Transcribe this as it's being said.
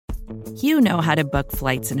You know how to book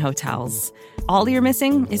flights and hotels. All you're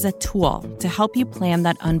missing is a tool to help you plan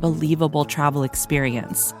that unbelievable travel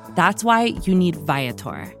experience. That's why you need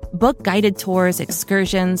Viator. Book guided tours,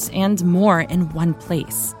 excursions, and more in one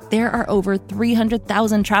place. There are over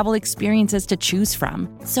 300,000 travel experiences to choose from,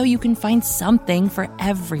 so you can find something for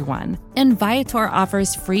everyone. And Viator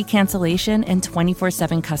offers free cancellation and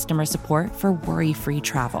 24/7 customer support for worry-free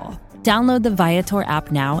travel. Download the Viator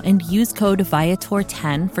app now and use code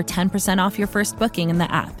Viator10 for 10% off your first booking in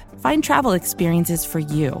the app. Find travel experiences for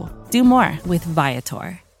you. Do more with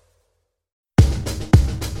Viator.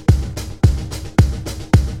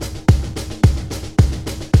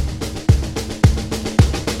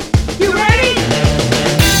 You ready?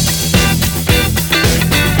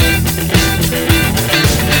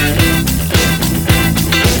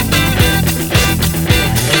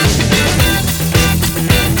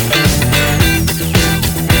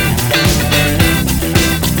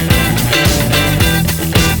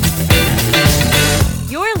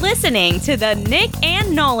 You're listening to the Nick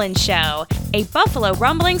and Nolan Show, a Buffalo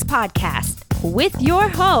Rumblings podcast with your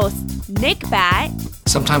hosts, NickBat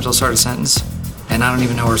Sometimes I'll start a sentence, and I don't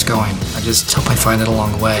even know where it's going. I just hope I find it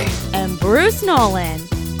along the way. and Bruce Nolan.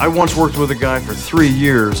 I once worked with a guy for 3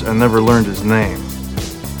 years and never learned his name.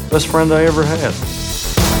 Best friend I ever had.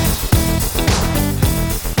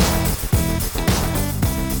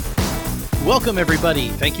 Welcome, everybody.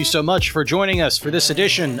 Thank you so much for joining us for this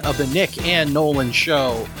edition of the Nick and Nolan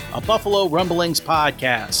Show, a Buffalo Rumblings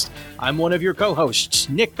podcast. I'm one of your co-hosts,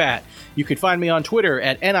 NickBat. You can find me on Twitter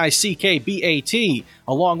at NickBat.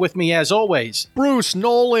 Along with me, as always, Bruce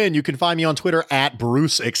Nolan. You can find me on Twitter at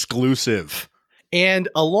Bruce Exclusive. and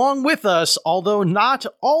along with us, although not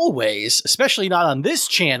always, especially not on this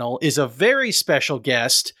channel, is a very special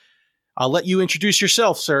guest. I'll let you introduce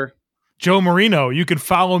yourself, sir. Joe Marino. You can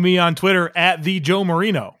follow me on Twitter at the Joe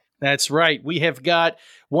Marino. That's right. We have got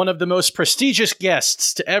one of the most prestigious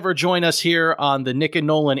guests to ever join us here on the Nick and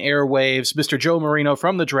Nolan airwaves, Mr. Joe Marino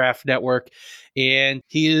from the Draft Network. And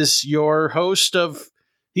he is your co-host of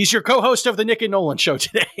the Nick and Nolan Show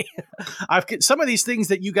today. Some of these things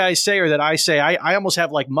that you guys say or that I say, I almost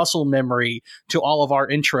have like muscle memory to all of our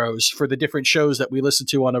intros for the different shows that we listen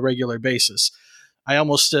to on a regular basis. I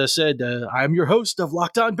almost said, I'm your host of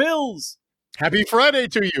Locked On Bills. Happy Friday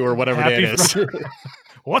to you, or whatever Happy day it is.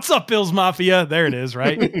 What's up, Bills Mafia? There it is,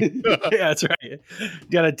 right? Yeah, that's right. You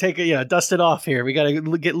got to dust it off here. We got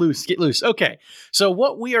to get loose. Okay. So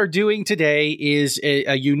what we are doing today is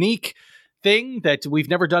a unique thing that we've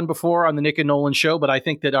never done before on the Nick and Nolan Show, but I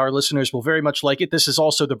think that our listeners will very much like it. This is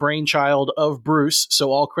also the brainchild of Bruce,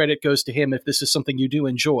 so all credit goes to him if this is something you do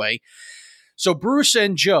enjoy. So Bruce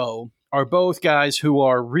and Joe are both guys who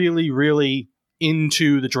are really, really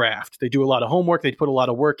into the draft. They do a lot of homework. They put a lot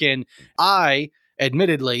of work in. I,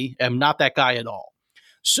 admittedly, am not that guy at all.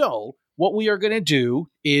 So what we are going to do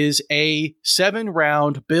is a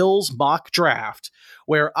 7-round Bills mock draft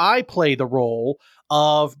where I play the role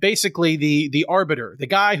of basically the arbiter, the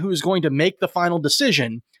guy who's going to make the final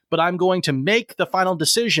decision, but I'm going to make the final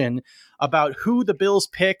decision about who the Bills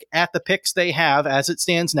pick at the picks they have as it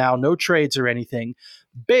stands now, no trades or anything,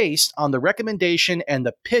 based on the recommendation and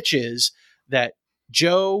the pitches that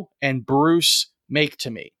Joe and Bruce make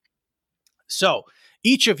to me. So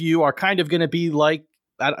each of you are kind of going to be like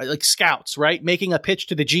scouts, right? Making a pitch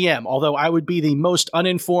to the GM, although I would be the most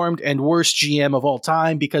uninformed and worst GM of all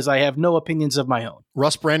time because I have no opinions of my own.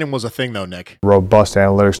 Russ Brandon was a thing, though, Nick. Robust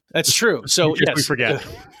analytics. That's true. So yes, we forget.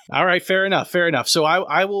 All right, fair enough. So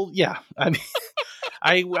I will. Yeah, I mean,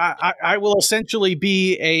 I will essentially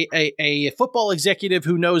be a football executive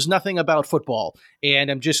who knows nothing about football,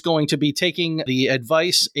 and I'm just going to be taking the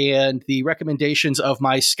advice and the recommendations of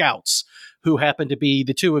my scouts, who happen to be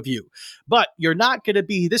the two of you. But you're not going to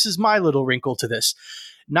be. This is my little wrinkle to this.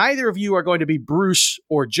 Neither of you are going to be Bruce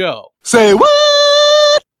or Joe. Say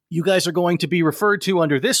what? You guys are going to be referred to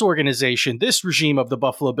under this organization, this regime of the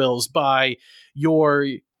Buffalo Bills, by your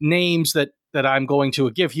names that I'm going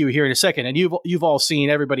to give you here in a second. And you've all seen,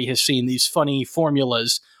 everybody has seen these funny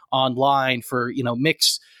formulas online for,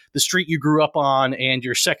 mix the street you grew up on and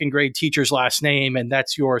your second grade teacher's last name, and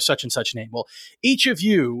that's your such and such name. Well, each of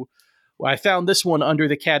you, I found this one under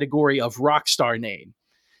the category of rock star name.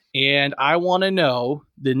 And I want to know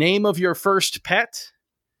the name of your first pet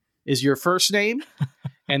is your first name.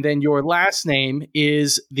 And then your last name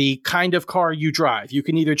is the kind of car you drive. You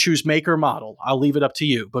can either choose make or model. I'll leave it up to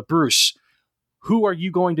you. But Bruce, who are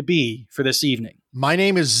you going to be for this evening? My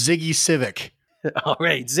name is Ziggy Civic. All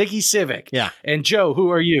right, Ziggy Civic. Yeah. And Joe, who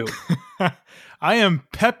are you? I am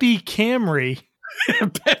Peppy Camry.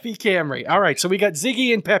 Peppy Camry. All right, so we got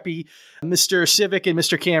Ziggy and Peppy, Mr. Civic and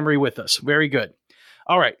Mr. Camry with us. Very good.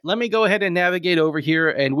 All right, let me go ahead and navigate over here,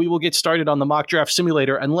 and we will get started on the mock draft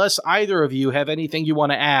simulator, unless either of you have anything you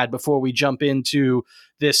want to add before we jump into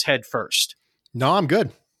this head first. No, I'm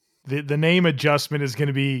good. The name adjustment is going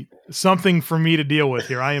to be something for me to deal with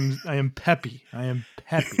here. I am Peppy. I am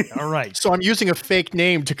Peppy. All right. So I'm using a fake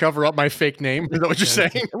name to cover up my fake name. Is that what you're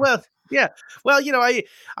saying? Well, yeah. Well,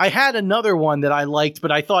 I had another one that I liked,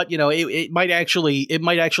 but I thought, it might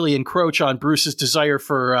actually encroach on Bruce's desire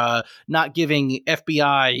for not giving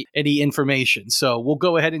FBI any information. So we'll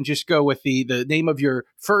go ahead and just go with the name of your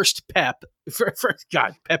first Peppy,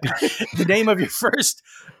 the name of your first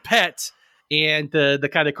pet and the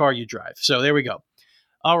kind of car you drive. So there we go.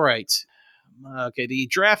 All right. Okay.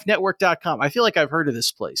 The draftnetwork.com. I feel like I've heard of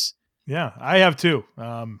this place. Yeah, I have too.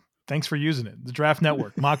 Thanks for using it. The Draft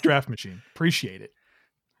Network, mock draft machine. Appreciate it.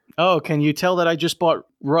 Oh, can you tell that I just bought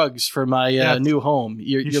rugs for my new home?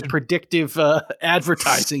 Your predictive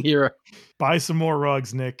advertising here. Buy some more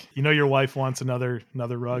rugs, Nick. You know your wife wants another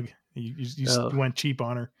rug. You went cheap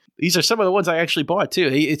on her. These are some of the ones I actually bought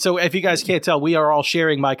too. So if you guys can't tell, we are all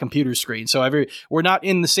sharing my computer screen. So we're not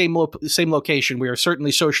in the same location. We are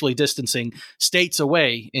certainly socially distancing, states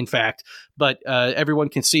away, in fact. But everyone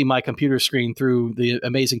can see my computer screen through the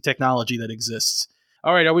amazing technology that exists.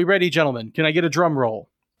 All right, are we ready, gentlemen? Can I get a drum roll?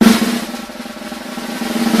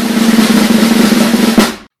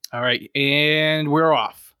 All right, and we're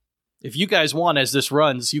off. If you guys want, as this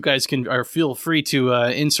runs, you guys feel free to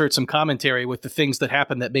insert some commentary with the things that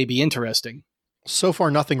happen that may be interesting. So far,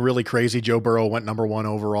 nothing really crazy. Joe Burrow went number 1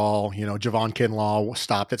 overall. Javon Kinlaw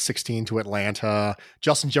stopped at 16 to Atlanta.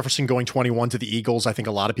 Justin Jefferson going 21 to the Eagles. I think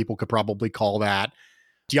a lot of people could probably call that.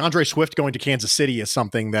 DeAndre Swift going to Kansas City is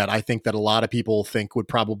something that I think that a lot of people think would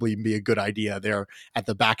probably be a good idea there at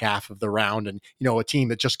the back half of the round. And, a team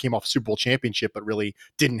that just came off a Super Bowl championship, but really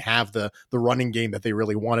didn't have the running game that they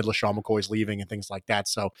really wanted. LaShawn McCoy's leaving and things like that.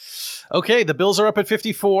 So, okay, the Bills are up at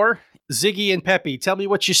 54. Ziggy and Peppy, tell me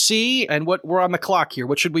what you see and what we're on the clock here.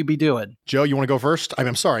 What should we be doing? Joe, you want to go first?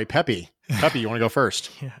 I'm sorry, Peppy. Peppy, you want to go first?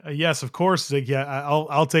 Yes, of course, Zig. Yeah,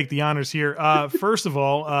 I'll take the honors here. First of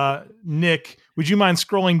all, Nick, would you mind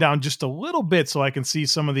scrolling down just a little bit so I can see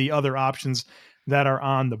some of the other options that are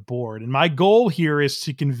on the board? And my goal here is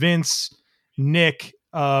to convince Nick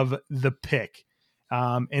of the pick.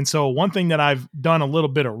 And so one thing that I've done a little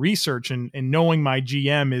bit of research and knowing my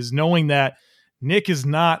GM is knowing that Nick is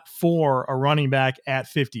not for a running back at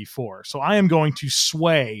 54. So I am going to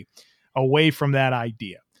sway away from that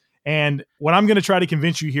idea. And what I'm going to try to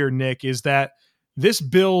convince you here, Nick, is that this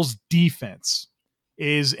Bills defense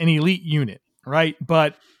is an elite unit, right?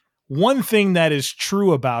 But one thing that is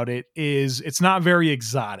true about it is it's not very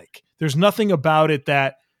exotic. There's nothing about it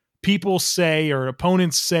that people say or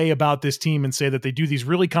opponents say about this team and say that they do these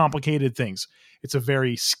really complicated things. It's a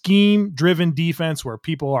very scheme-driven defense where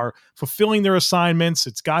people are fulfilling their assignments.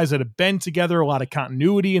 It's guys that have been together, a lot of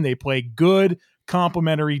continuity, and they play good,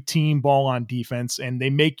 complementary team ball on defense, and they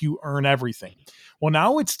make you earn everything. Well,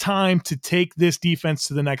 now it's time to take this defense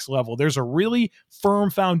to the next level. There's a really firm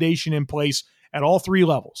foundation in place at all 3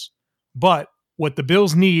 levels. But what the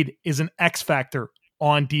Bills need is an X factor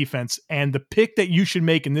on defense, and the pick that you should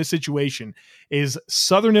make in this situation is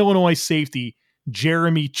Southern Illinois safety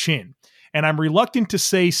Jeremy Chinn. And I'm reluctant to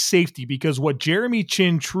say safety because what Jeremy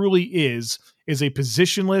Chinn truly is a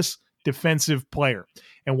positionless defensive player.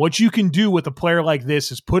 And what you can do with a player like this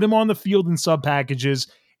is put him on the field in sub packages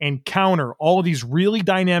and counter all of these really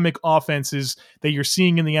dynamic offenses that you're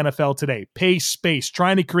seeing in the NFL today. Pace, space,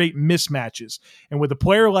 trying to create mismatches. And with a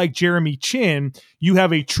player like Jeremy Chinn, you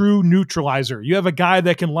have a true neutralizer. You have a guy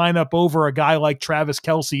that can line up over a guy like Travis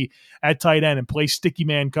Kelce at tight end and play sticky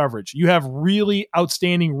man coverage. You have really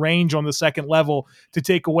outstanding range on the second level to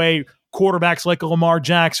take away quarterbacks like a Lamar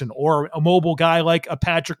Jackson or a mobile guy like a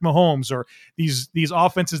Patrick Mahomes or these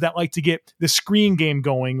offenses that like to get the screen game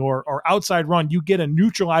going or outside run. You get a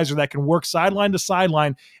neutralizer that can work sideline to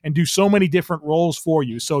sideline and do so many different roles for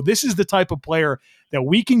you. So this is the type of player that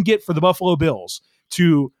we can get for the Buffalo Bills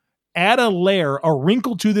to add a layer, a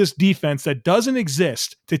wrinkle to this defense that doesn't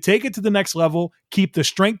exist, to take it to the next level, keep the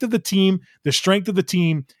strength of the team,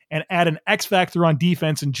 and add an X factor on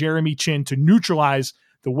defense and Jeremy Chinn to neutralize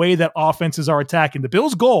the way that offenses are attacking. The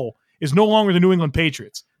Bills' goal is no longer the New England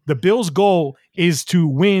Patriots. The Bills' goal is to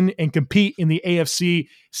win and compete in the AFC,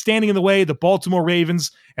 standing in the way of the Baltimore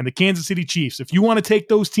Ravens and the Kansas City Chiefs. If you want to take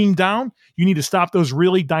those teams down, you need to stop those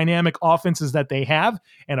really dynamic offenses that they have,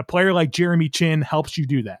 and a player like Jeremy Chinn helps you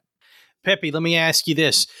do that. Pepe, let me ask you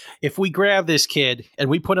this. If we grab this kid and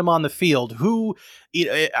we put him on the field,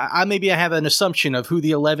 maybe I have an assumption of who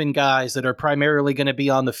the 11 guys that are primarily going to be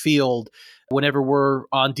on the field whenever we're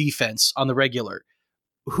on defense on the regular.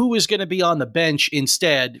 Who is going to be on the bench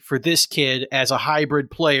instead for this kid as a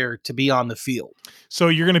hybrid player to be on the field? So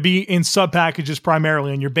you're going to be in sub packages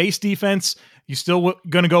primarily. On your base defense, you're still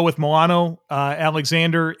going to go with Milano,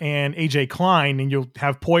 Alexander, and AJ Klein, and you'll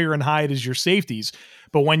have Poyer and Hyatt as your safeties.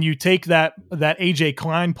 But when you take that AJ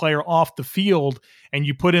Klein player off the field and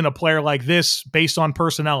you put in a player like this based on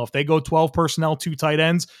personnel, if they go 12 personnel, 2 tight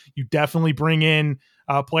ends, you definitely bring in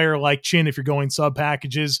a player like Chin if you're going sub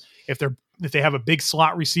packages. If they have a big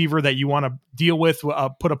slot receiver that you want to deal with,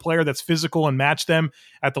 put a player that's physical and match them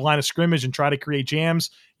at the line of scrimmage and try to create jams.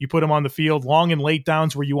 You put them on the field, long and late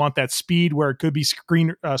downs where you want that speed, where it could be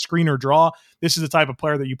screen or draw. This is the type of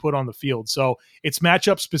player that you put on the field. So it's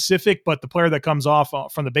matchup specific, but the player that comes off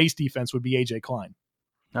from the base defense would be AJ Klein.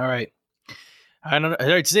 All right. I don't know. All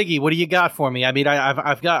right, Ziggy, what do you got for me? I mean,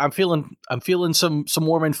 I'm feeling some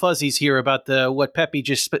warm and fuzzies here about what Pepe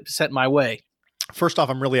just sent my way. First off,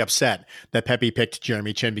 I'm really upset that Pepe picked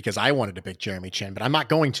Jeremy Chin because I wanted to pick Jeremy Chin, but I'm not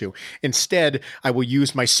going to. Instead, I will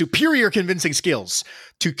use my superior convincing skills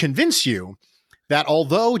to convince you that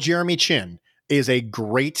although Jeremy Chin is a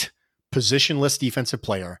great positionless defensive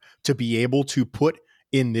player to be able to put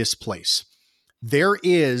in this place, there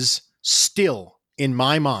is still, in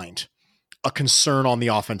my mind, a concern on the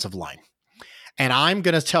offensive line. And I'm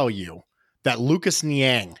going to tell you that Lucas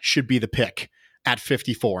Niang should be the pick at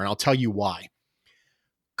 54, and I'll tell you why.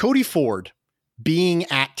 Cody Ford being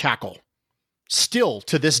at tackle still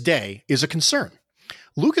to this day is a concern.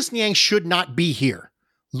 Lucas Niang should not be here.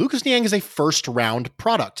 Lucas Niang is a first round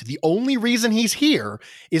product. The only reason he's here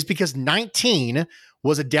is because 19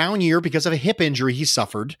 was a down year because of a hip injury he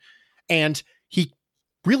suffered, and he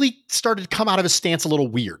really started to come out of his stance a little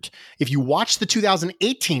weird. If you watch the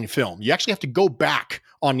 2018 film, you actually have to go back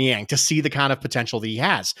on Niang to see the kind of potential that he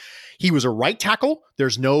has. He was a right tackle.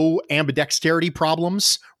 There's no ambidexterity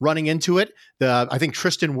problems running into it. I think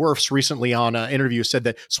Tristan Wirfs recently on an interview said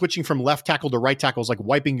that switching from left tackle to right tackle is like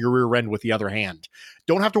wiping your rear end with the other hand.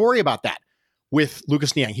 Don't have to worry about that with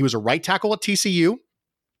Lucas Niang. He was a right tackle at TCU.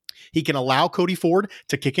 He can allow Cody Ford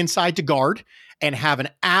to kick inside to guard and have an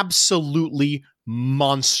absolutely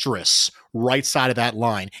monstrous right side of that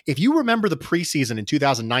line. If you remember the preseason in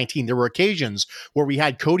 2019, there were occasions where we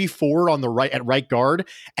had Cody Ford on the right at right guard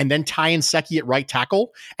and then Ty Nsekhe at right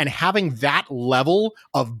tackle, and having that level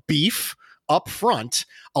of beef up front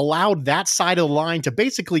allowed that side of the line to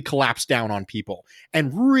basically collapse down on people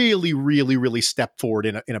and really, really, really step forward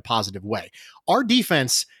in a positive way. Our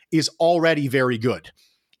defense is already very good.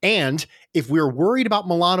 And if we're worried about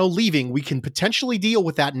Milano leaving, we can potentially deal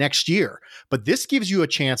with that next year. But this gives you a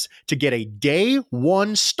chance to get a day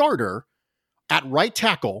one starter at right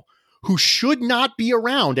tackle who should not be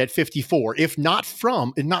around at 54, if not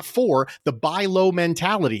for the buy low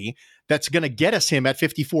mentality that's going to get us him at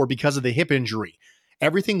 54 because of the hip injury.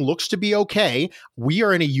 Everything looks to be okay. We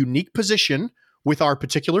are in a unique position with our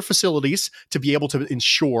particular facilities to be able to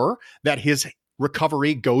ensure that his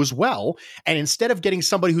recovery goes well. And instead of getting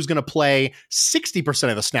somebody who's going to play 60%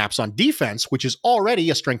 of the snaps on defense, which is already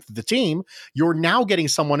a strength of the team, you're now getting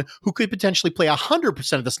someone who could potentially play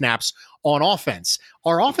 100% of the snaps on offense.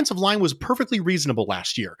 Our offensive line was perfectly reasonable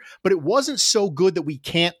last year, but it wasn't so good that we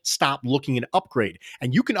can't stop looking at upgrade.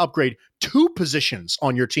 And you can upgrade 2 positions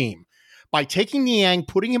on your team by taking Niang,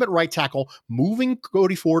 putting him at right tackle, moving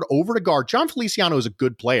Cody Ford over to guard. John Feliciano is a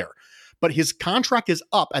good player, but his contract is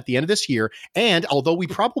up at the end of this year. And although we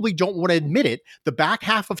probably don't want to admit it, the back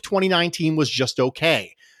half of 2019 was just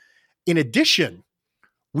okay. In addition,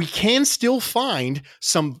 we can still find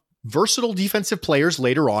some versatile defensive players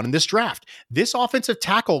later on in this draft. This offensive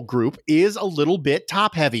tackle group is a little bit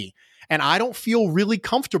top heavy, and I don't feel really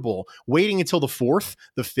comfortable waiting until the 4th,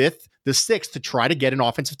 the 5th, the 6th to try to get an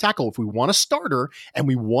offensive tackle. If we want a starter and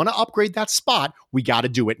we want to upgrade that spot, we got to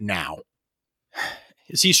do it now.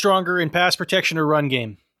 Is he stronger in pass protection or run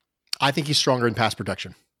game? I think he's stronger in pass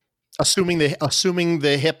protection, assuming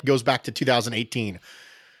the hip goes back to 2018.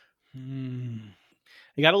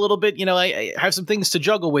 I got a little bit, I have some things to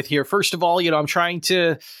juggle with here. First of all, I'm trying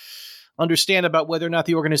to understand about whether or not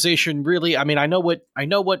the organization really, I know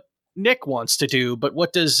what Nick wants to do, but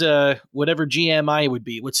what does whatever GM I would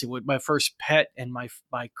be? Let's see, what my first pet and my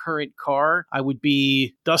current car, I would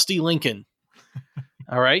be Dusty Lincoln.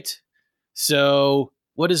 All right. So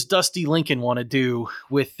what does Dusty Lincoln want to do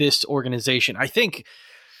with this organization? I think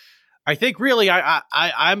really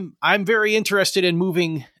I'm very interested in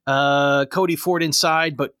moving Cody Ford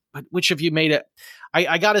inside, but but which of you made it?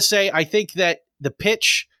 I got to say, I think that the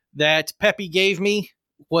pitch that Pepe gave me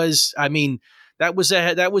was, I mean, that was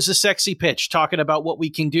a sexy pitch, talking about what we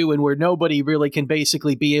can do and where nobody really can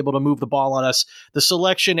basically be able to move the ball on us. The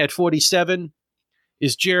selection at 47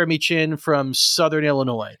 is Jeremy Chin from Southern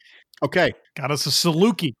Illinois. Okay. Got us a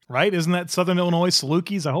Saluki, right? Isn't that Southern Illinois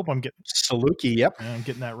Salukis? I hope I'm getting Saluki, yep. I'm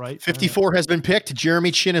getting that right. 54 has been picked. Jeremy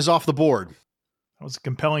Chin is off the board. That was a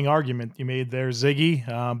compelling argument you made there,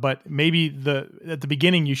 Ziggy. But maybe at the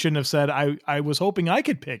beginning you shouldn't have said, I was hoping I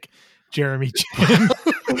could pick Jeremy Chin.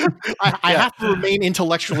 I have to remain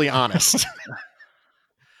intellectually honest.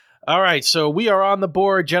 All right, so we are on the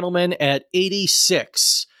board, gentlemen, at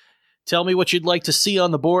 86. Tell me what you'd like to see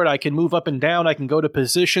on the board. I can move up and down. I can go to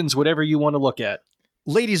positions, whatever you want to look at.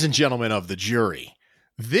 Ladies and gentlemen of the jury,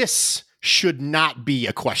 this should not be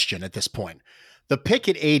a question at this point. The pick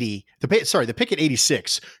at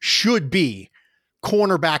 86 should be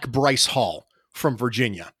cornerback Bryce Hall from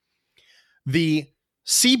Virginia. The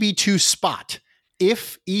CB2 spot,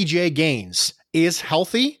 if EJ Gaines is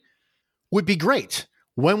healthy, would be great.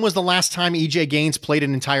 When was the last time EJ Gaines played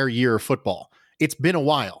an entire year of football? It's been a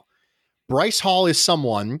while. Bryce Hall is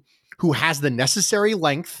someone who has the necessary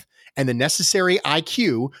length and the necessary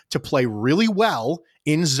IQ to play really well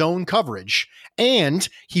in zone coverage, and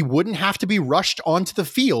he wouldn't have to be rushed onto the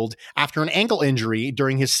field after an ankle injury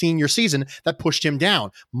during his senior season that pushed him down,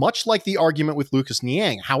 much like the argument with Lucas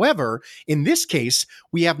Niang. However, in this case,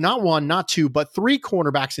 we have not one, not two, but three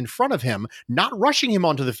cornerbacks in front of him, not rushing him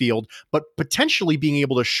onto the field, but potentially being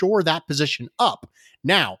able to shore that position up.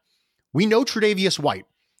 Now, we know Tre'Davious White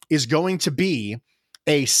is going to be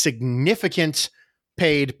a significant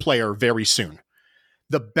paid player very soon.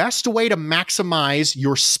 The best way to maximize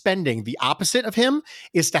your spending, the opposite of him,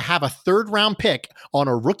 is to have a third-round pick on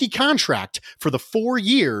a rookie contract for the 4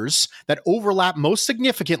 years that overlap most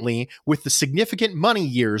significantly with the significant money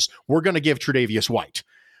years we're going to give Tre'Davious White.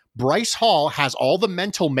 Bryce Hall has all the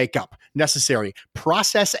mental makeup necessary,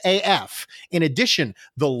 process AF. In addition,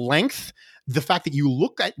 the length, the fact that you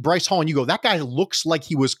look at Bryce Hall and you go, that guy looks like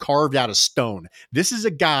he was carved out of stone. This is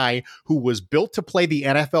a guy who was built to play the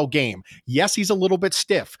NFL game. Yes, he's a little bit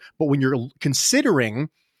stiff, but when you're considering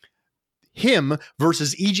him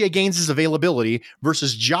versus EJ Gaines' availability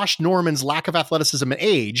versus Josh Norman's lack of athleticism and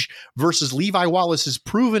age versus Levi Wallace's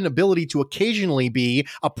proven ability to occasionally be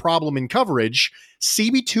a problem in coverage,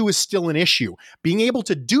 CB2 is still an issue. Being able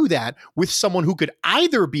to do that with someone who could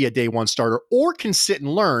either be a day one starter or can sit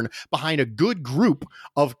and learn behind a good group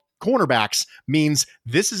of cornerbacks means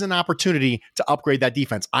this is an opportunity to upgrade that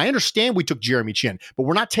defense. I understand we took Jeremy Chin, but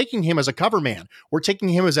we're not taking him as a cover man. We're taking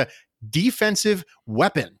him as a defensive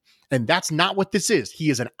weapon. And that's not what this is. He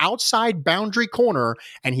is an outside boundary corner,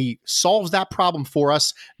 and he solves that problem for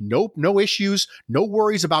us. No issues, no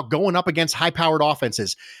worries about going up against high-powered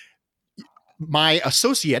offenses. My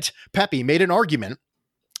associate, Pepe, made an argument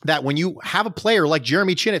that when you have a player like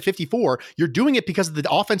Jeremy Chin at 54, you're doing it because of the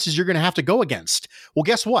offenses you're going to have to go against. Well,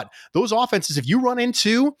 guess what? Those offenses, if you run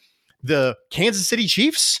into the Kansas City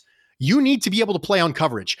Chiefs, you need to be able to play on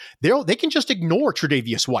coverage. They can just ignore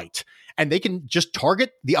Tre'Davious White, and they can just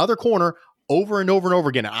target the other corner over and over and over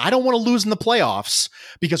again. I don't want to lose in the playoffs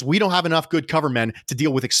because we don't have enough good cover men to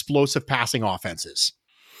deal with explosive passing offenses.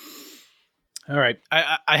 All right.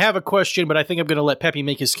 I have a question, but I think I'm going to let Pepe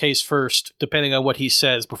make his case first, depending on what he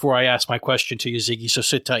says, before I ask my question to you, Ziggy. So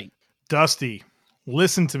sit tight. Dusty,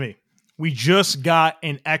 listen to me. We just got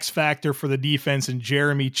an X factor for the defense in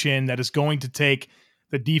Jeremy Chin that is going to take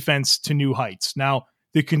the defense to new heights. Now,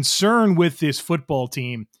 the concern with this football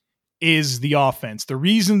team is the offense. The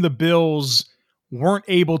reason the Bills weren't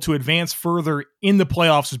able to advance further in the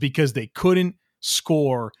playoffs is because they couldn't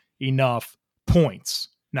score enough points.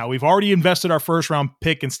 Now, we've already invested our first round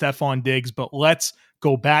pick in Stephon Diggs, but let's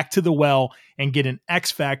go back to the well and get an X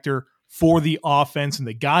factor for the offense. And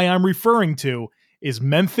the guy I'm referring to is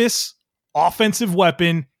Memphis offensive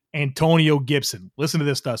weapon Antonio Gibson. Listen to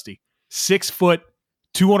this, Dusty. 6 foot,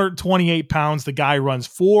 228 pounds. The guy runs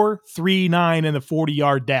 4.39 in the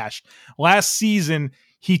 40-yard dash. Last season,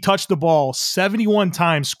 he touched the ball 71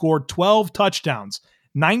 times, scored 12 touchdowns,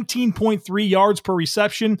 19.3 yards per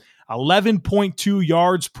reception, 11.2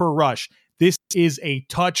 yards per rush. This is a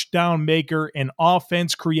touchdown maker, an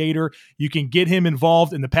offense creator. You can get him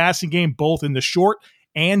involved in the passing game, both in the short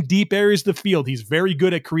and deep areas of the field. He's very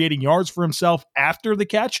good at creating yards for himself after the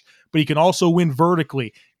catch, but he can also win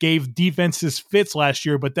vertically. Gave defenses fits last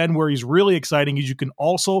year, but then where he's really exciting is you can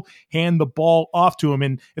also hand the ball off to him.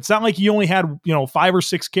 And it's not like he only had, 5 or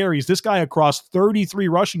 6 carries. This guy across 33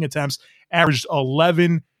 rushing attempts averaged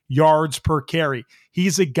 11 yards per carry.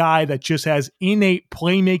 He's a guy that just has innate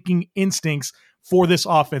playmaking instincts for this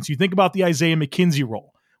offense. You think about the Isaiah McKenzie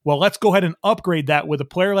role. Well, let's go ahead and upgrade that with a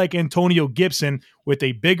player like Antonio Gibson, with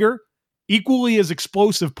a bigger, equally as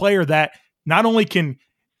explosive player that not only can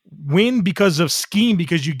win because of scheme,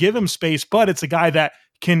 because you give him space, but it's a guy that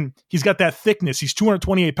he's got that thickness. He's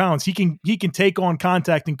 228 pounds. He can take on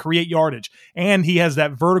contact and create yardage. And he has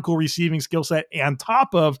that vertical receiving skill set on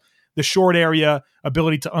top of the short area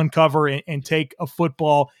ability to uncover and take a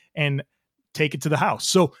football and take it to the house.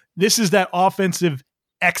 So this is that offensive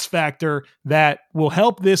X factor that will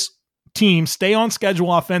help this team stay on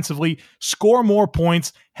schedule offensively, score more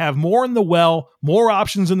points, have more in the well, more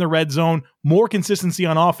options in the red zone, more consistency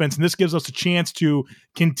on offense. And this gives us a chance to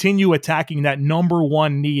continue attacking that number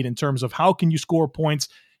one need in terms of how can you score points.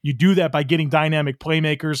 You do that by getting dynamic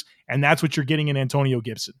playmakers, and that's what you're getting in Antonio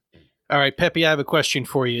Gibson. All right, Pepe, I have a question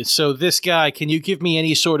for you. So this guy, can you give me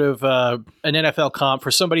any sort of an NFL comp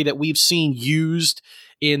for somebody that we've seen used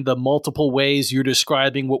in the multiple ways you're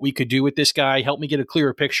describing what we could do with this guy? Help me get a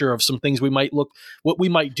clearer picture of some things what we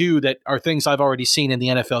might do that are things I've already seen in the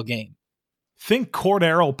NFL game. Think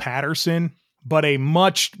Cordero Patterson, but a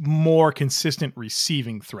much more consistent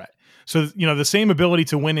receiving threat. So, the same ability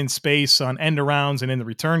to win in space on end arounds and in the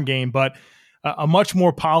return game, but a much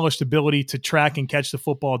more polished ability to track and catch the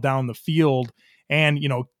football down the field and,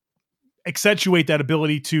 accentuate that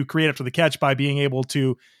ability to create after the catch by being able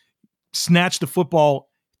to snatch the football,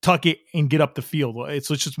 tuck it, and get up the field. It's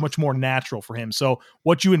just much more natural for him. So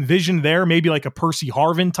what you envision there, maybe like a Percy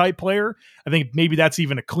Harvin type player, I think maybe that's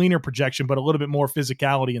even a cleaner projection, but a little bit more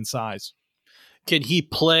physicality and size. Can he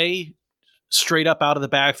play straight up out of the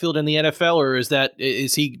backfield in the NFL, or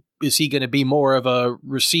is he going to be more of a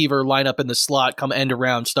receiver, line up in the slot, come end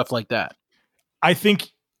around, stuff like that? I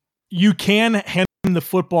think you can hand him the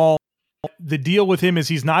football. The deal with him is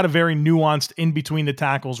he's not a very nuanced in between the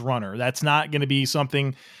tackles runner. That's not going to be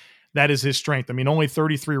something that is his strength. I mean, only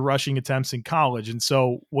 33 rushing attempts in college. And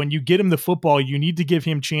so when you get him the football, you need to give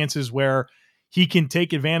him chances where he can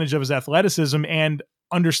take advantage of his athleticism and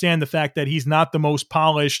understand the fact that he's not the most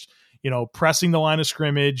polished, pressing the line of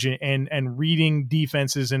scrimmage and reading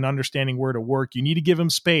defenses and understanding where to work. You need to give him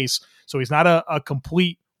space. So he's not a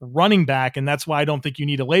complete running back, and that's why I don't think you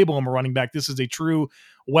need to label him a running back. This is a true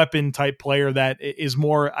weapon type player that is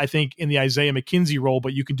more, I think, in the Isaiah McKenzie role,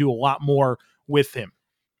 but you can do a lot more with him.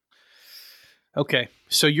 Okay,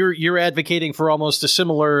 so you're advocating for almost a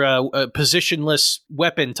similar positionless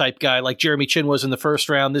weapon type guy like Jeremy Chin was in the first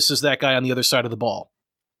round. This is that guy on the other side of the ball.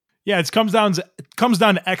 Yeah, it comes down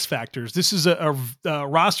to X factors. This is a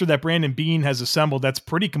roster that Brandon Beane has assembled that's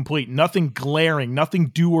pretty complete. Nothing glaring, nothing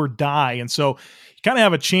do or die. And so you kind of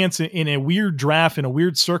have a chance in a weird draft, in a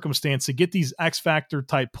weird circumstance, to get these X factor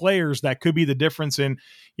type players that could be the difference in,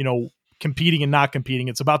 competing and not competing.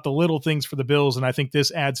 It's about the little things for the Bills, and I think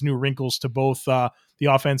this adds new wrinkles to both the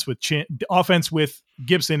offense with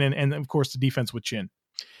Gibson and of course the defense with Chin.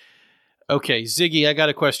 Okay, Ziggy, I got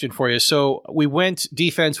a question for you. So we went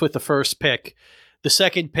defense with the first pick. The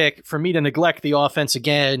second pick, for me to neglect the offense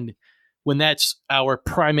again when that's our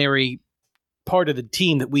primary part of the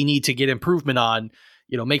team that we need to get improvement on,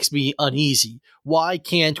 makes me uneasy. Why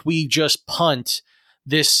can't we just punt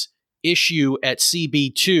this issue at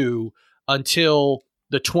CB2 until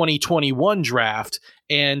the 2021 draft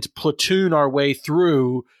and platoon our way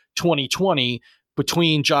through 2020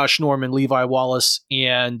 between Josh Norman, Levi Wallace,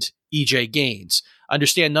 and EJ Gaines?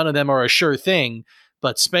 Understand none of them are a sure thing,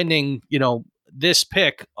 but spending, this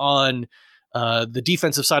pick on the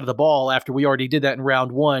defensive side of the ball after we already did that in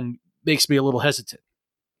round one makes me a little hesitant.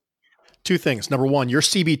 Two things. Number one, your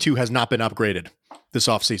CB2 has not been upgraded this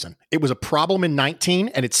offseason. It was a problem in 19,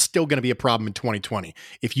 and it's still going to be a problem in 2020.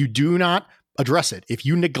 If you do not address it, if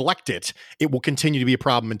you neglect it, it will continue to be a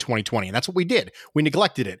problem in 2020. And that's what we did. We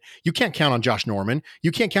neglected it. You can't count on Josh Norman.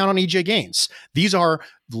 You can't count on EJ Gaines. These are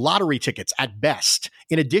lottery tickets at best.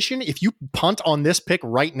 In addition, if you punt on this pick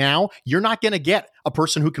right now, you're not going to get a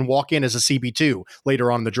person who can walk in as a CB2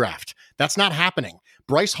 later on in the draft. That's not happening.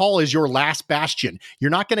 Bryce Hall is your last bastion.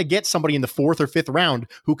 You're not going to get somebody in the 4th or 5th round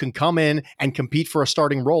who can come in and compete for a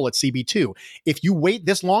starting role at CB2. If you wait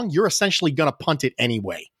this long, you're essentially going to punt it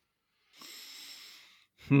anyway.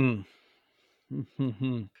 This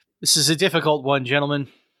is a difficult one, gentlemen.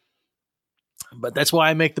 But that's why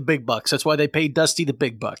I make the big bucks. That's why they pay Dusty the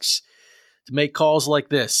big bucks, to make calls like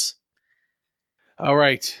this. All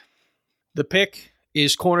right. The pick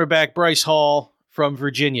is cornerback Bryce Hall from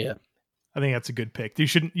Virginia. I think that's a good pick. You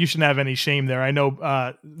shouldn't have any shame there. I know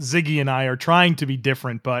Ziggy and I are trying to be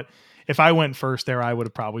different, but if I went first there, I would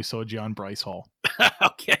have probably sold you on Bryce Hall.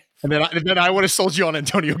 Okay, And then I would have sold you on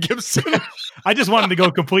Antonio Gibson. I just wanted to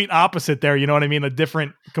go complete opposite there. You know what I mean?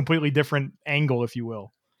 Completely different angle, if you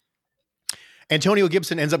will. Antonio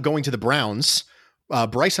Gibson ends up going to the Browns.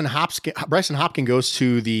 Bryson Hopkins goes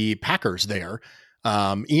to the Packers there.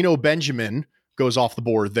 Eno Benjamin goes off the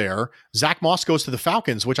board there. Zach Moss goes to the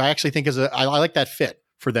Falcons, which I actually think I like that fit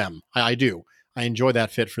for them. I do. I enjoy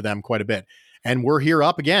that fit for them quite a bit. And we're here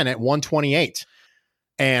up again at 128.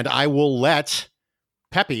 And I will let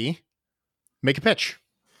Peppy make a pitch.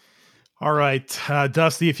 All right,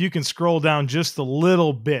 Dusty, if you can scroll down just a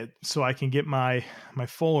little bit so I can get my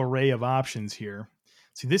full array of options here.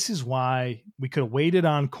 See, this is why we could have waited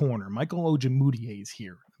on corner. Michael Ojemudia is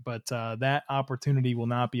here, but that opportunity will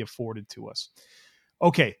not be afforded to us.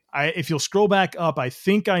 Okay, if you'll scroll back up, I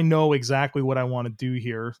think I know exactly what I want to do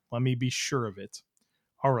here. Let me be sure of it.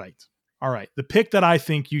 All right. The pick that I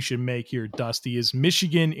think you should make here, Dusty, is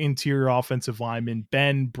Michigan interior offensive lineman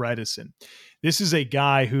Ben Bredeson. This is a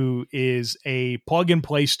guy who is a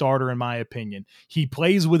plug-and-play starter, in my opinion. He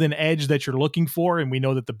plays with an edge that you're looking for, and we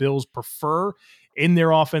know that the Bills prefer in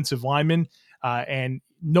their offensive linemen. And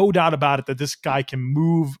no doubt about it that this guy can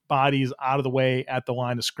move bodies out of the way at the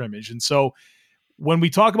line of scrimmage. And so when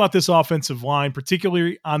we talk about this offensive line,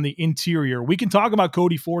 particularly on the interior, we can talk about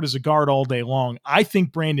Cody Ford as a guard all day long. I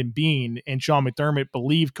think Brandon Beane and Sean McDermott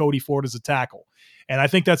believe Cody Ford as a tackle. And I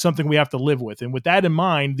think that's something we have to live with. And with that in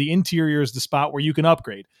mind, the interior is the spot where you can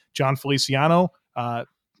upgrade. John Feliciano,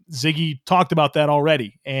 Ziggy talked about that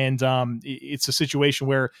already. And it's a situation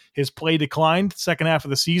where his play declined second half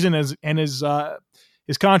of the season and his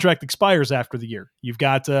contract expires after the year. You've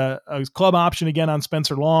got a club option again on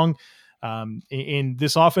Spencer Long. And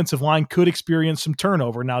this offensive line could experience some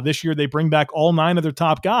turnover. Now, this year they bring back all 9 of their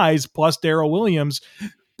top guys plus Darrell Williams,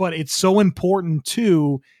 but it's so important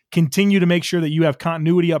to continue to make sure that you have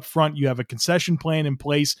continuity up front, you have a concession plan in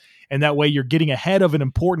place, and that way you're getting ahead of an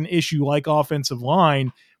important issue like offensive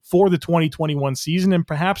line for the 2021 season and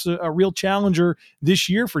perhaps a real challenger this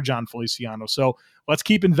year for John Feliciano. So let's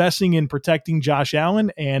keep investing in protecting Josh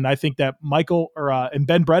Allen, and I think that and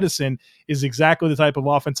Ben Bredeson is exactly the type of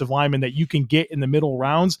offensive lineman that you can get in the middle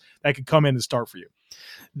rounds that could come in and start for you.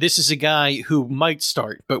 This is a guy who might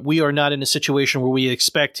start, but we are not in a situation where we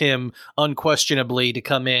expect him unquestionably to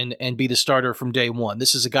come in and be the starter from day one.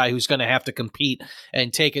 This is a guy who's going to have to compete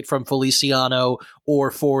and take it from Feliciano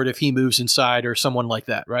or Ford if he moves inside or someone like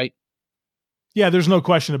that, right? Yeah, there's no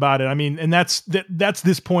question about it. I mean, and that's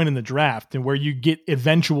this point in the draft and where you get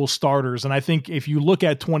eventual starters. And I think if you look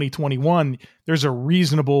at 2021, there's a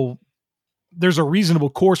reasonable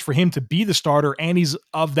course for him to be the starter, and he's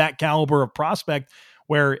of that caliber of prospect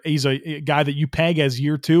where he's a guy that you peg as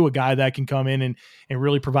year 2, a guy that can come in and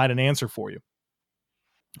really provide an answer for you.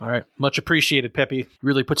 All right. Much appreciated, Peppy.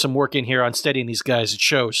 Really put some work in here on studying these guys. It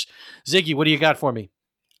shows. Ziggy, what do you got for me?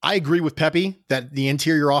 I agree with Peppy that the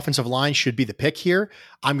interior offensive line should be the pick here.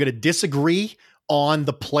 I'm going to disagree on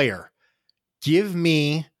the player. Give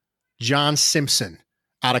me John Simpson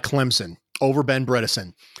out of Clemson over Ben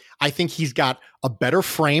Bredeson. I think he's got a better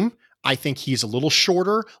frame. I think he's a little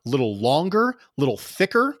shorter, a little longer, a little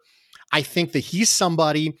thicker. I think that he's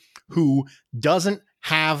somebody who doesn't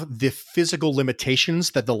have the physical limitations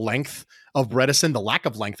that the length of Bredeson, the lack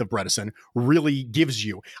of length of Bredeson, really gives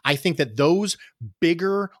you. I think that those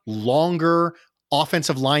bigger, longer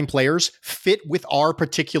offensive line players fit with our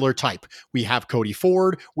particular type. We have Cody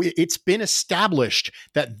Ford. It's been established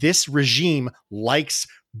that this regime likes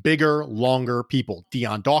bigger, longer people.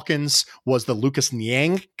 Deion Dawkins was the Lucas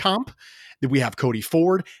Niang comp. We have Cody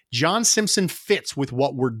Ford. John Simpson fits with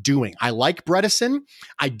what we're doing. I like Bredeson.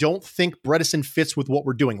 I don't think Bredeson fits with what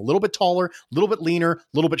we're doing. A little bit taller, a little bit leaner, a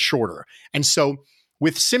little bit shorter. And so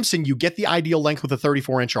with Simpson, you get the ideal length with the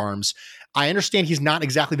 34-inch arms. I understand he's not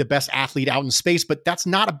exactly the best athlete out in space, but that's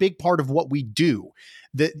not a big part of what we do.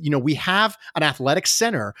 We have an athletic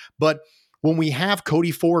center, but when we have Cody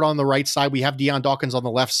Ford on the right side, we have Deion Dawkins on the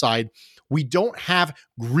left side, we don't have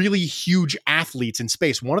really huge athletes in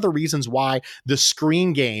space. One of the reasons why the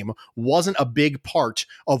screen game wasn't a big part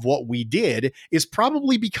of what we did is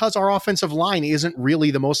probably because our offensive line isn't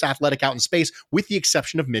really the most athletic out in space, with the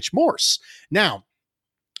exception of Mitch Morse. Now,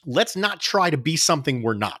 let's not try to be something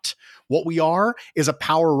we're not. What we are is a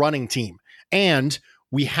power running team, and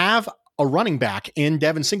we have a running back in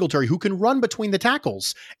Devin Singletary who can run between the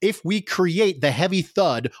tackles. If we create the heavy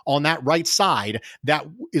thud on that right side, that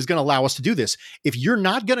is going to allow us to do this. If you're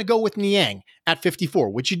not going to go with Niang at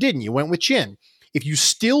 54, which you didn't, you went with Chin. If you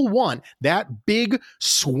still want that big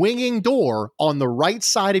swinging door on the right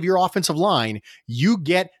side of your offensive line, you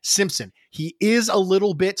get Simpson. He is a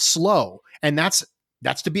little bit slow, and that's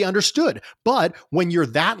That's to be understood. But when you're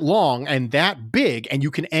that long and that big and you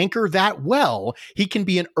can anchor that well, he can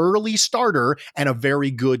be an early starter and a very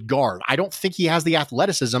good guard. I don't think he has the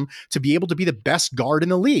athleticism to be able to be the best guard in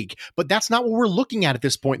the league, but that's not what we're looking at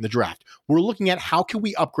this point in the draft. We're looking at how can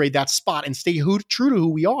we upgrade that spot and stay true to who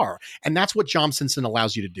we are. And that's what John Simpson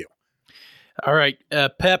allows you to do. All right.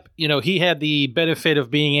 Pep, he had the benefit of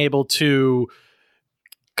being able to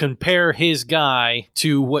compare his guy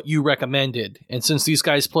to what you recommended. And since these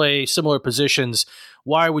guys play similar positions,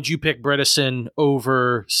 why would you pick Bredesen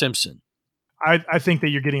over Simpson? I think that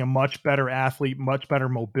you're getting a much better athlete, much better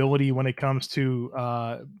mobility when it comes to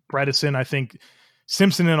Bredesen. I think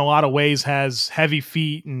Simpson in a lot of ways has heavy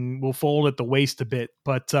feet and will fold at the waist a bit.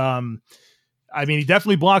 But he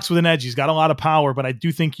definitely blocks with an edge. He's got a lot of power, but I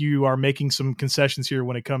do think you are making some concessions here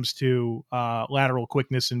when it comes to lateral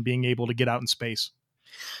quickness and being able to get out in space.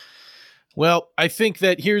 Well, I think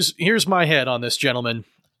that here's my head on this, gentlemen.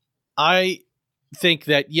 I think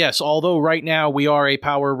that, yes, although right now we are a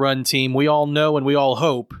power run team, we all know and we all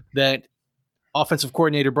hope that offensive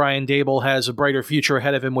coordinator Brian Daboll has a brighter future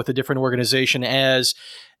ahead of him with a different organization as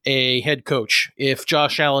a head coach. If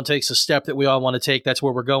Josh Allen takes a step that we all want to take, that's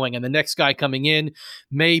where we're going. And the next guy coming in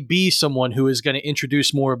may be someone who is going to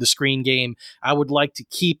introduce more of the screen game. I would like to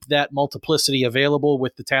keep that multiplicity available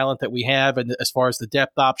with the talent that we have and as far as the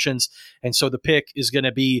depth options. And so the pick is going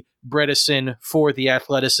to be Bredesen for the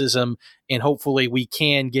athleticism. And hopefully we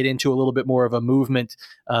can get into a little bit more of a movement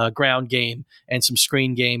ground game and some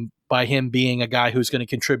screen game by him being a guy who's going to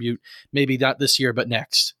contribute, maybe not this year, but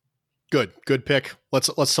next. Good pick. Let's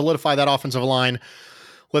solidify that offensive line.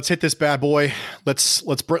 Let's hit this bad boy. Let's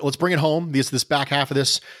bring it home. This back half of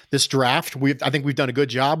this draft. I think we've done a good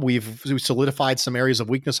job. We've solidified some areas of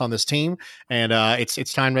weakness on this team, and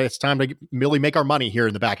it's time to really make our money here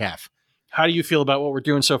in the back half. How do you feel about what we're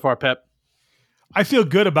doing so far, Pep? I feel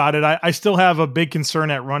good about it. I still have a big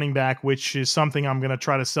concern at running back, which is something I'm going to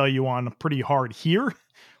try to sell you on pretty hard here.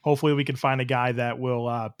 Hopefully we can find a guy that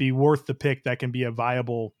will be worth the pick that can be a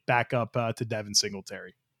viable backup to Devin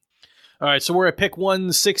Singletary. All right, so we're at pick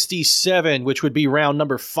 167, which would be round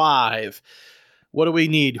number 5. What do we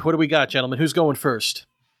need? What do we got, gentlemen? Who's going first?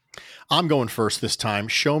 I'm going first this time.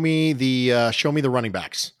 Show me the running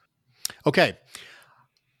backs. Okay.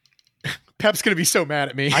 Pep's going to be so mad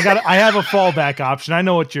at me. I have a fallback option. I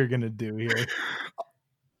know what you're going to do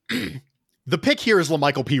here. The pick here is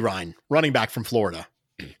LaMichael Pirine, running back from Florida.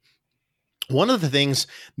 One of the things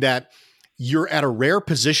that you're at a rare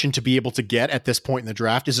position to be able to get at this point in the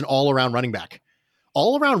draft is an all-around running back.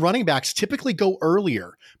 All-around running backs typically go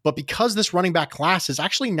earlier, but because this running back class is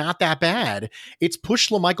actually not that bad, it's pushed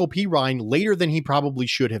LaMichael Pirine later than he probably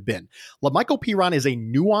should have been. LaMichael Pirine is a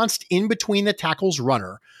nuanced in-between-the-tackles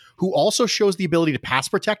runner who also shows the ability to pass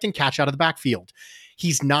protect and catch out of the backfield.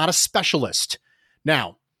 He's not a specialist.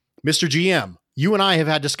 Now, Mr. GM, you and I have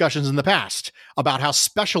had discussions in the past about how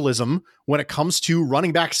specialism, when it comes to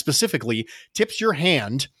running back specifically, tips your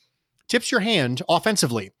hand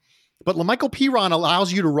offensively. But LaMichael Pirine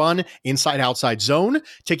allows you to run inside-outside zone,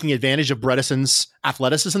 taking advantage of Bredesen's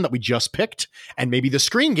athleticism that we just picked, and maybe the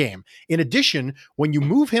screen game. In addition, when you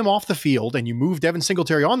move him off the field and you move Devin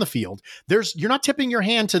Singletary on the field, you're not tipping your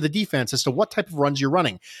hand to the defense as to what type of runs you're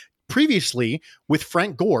running. Previously, with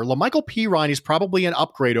Frank Gore, LaMichael Pirine is probably an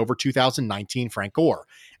upgrade over 2019 Frank Gore.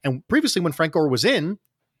 And previously, when Frank Gore was in,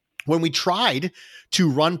 when we tried to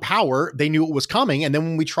run power, they knew it was coming. And then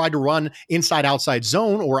when we tried to run inside-outside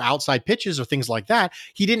zone or outside pitches or things like that,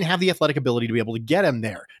 he didn't have the athletic ability to be able to get him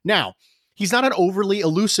there. Now, he's not an overly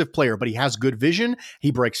elusive player, but he has good vision.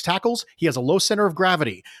 He breaks tackles. He has a low center of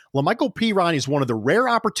gravity. LaMichael Pirine is one of the rare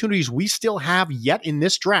opportunities we still have yet in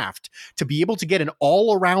this draft to be able to get an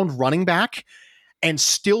all-around running back and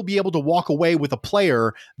still be able to walk away with a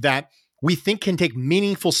player that we think can take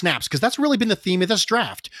meaningful snaps, because that's really been the theme of this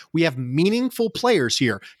draft. We have meaningful players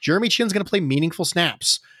here. Jeremy Chinn's going to play meaningful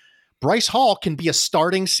snaps. Bryce Hall can be a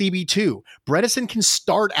starting CB2. Bredesen can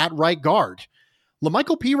start at right guard.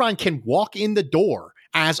 LaMichael Pirine can walk in the door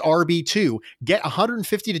as RB2, get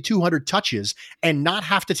 150 to 200 touches, and not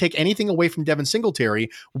have to take anything away from Devin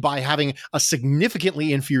Singletary by having a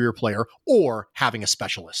significantly inferior player or having a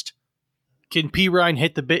specialist. Can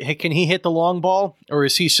Pirine can he hit the long ball, or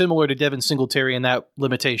is he similar to Devin Singletary in that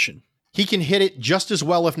limitation? He can hit it just as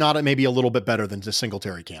well, if not maybe a little bit better than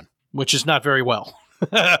Singletary can. Which is not very well.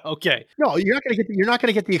 Okay. No, you're not going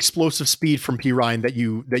to get the explosive speed from Pirine that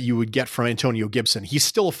you would get from Antonio Gibson. He's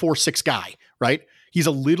still a 4.6 guy, right? He's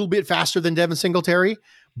a little bit faster than Devin Singletary,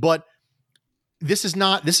 but this is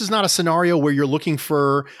not a scenario where you're looking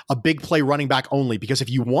for a big play running back only, because if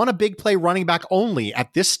you want a big play running back only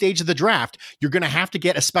at this stage of the draft, you're going to have to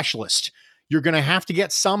get a specialist. You're going to have to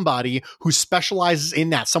get somebody who specializes in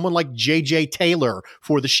that, someone like JJ Taylor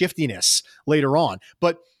for the shiftiness later on.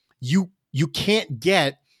 But you can't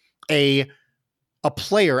get a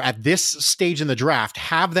player at this stage in the draft,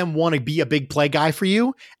 have them want to be a big play guy for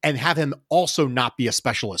you, and have him also not be a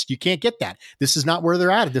specialist. You can't get that. This is not where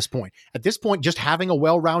they're at this point. At this point, just having a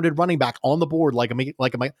well-rounded running back on the board like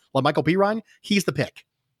Michael Pirine, he's the pick.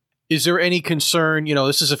 Is there any concern,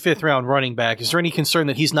 this is a 5th-round running back, is there any concern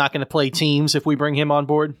that he's not going to play teams if we bring him on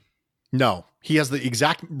board? No, he has the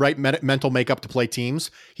exact right mental makeup to play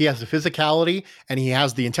teams. He has the physicality, and he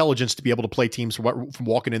has the intelligence to be able to play teams from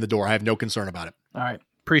walking in the door. I have no concern about it. All right.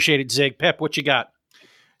 Appreciate it, Zig. Pep, what you got?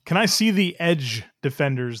 Can I see the edge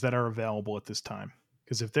defenders that are available at this time?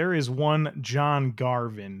 Because if there is one John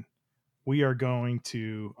Garvin, we are going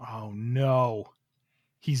to, oh no,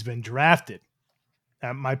 he's been drafted.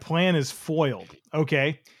 My plan is foiled.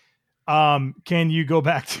 Okay. Can you go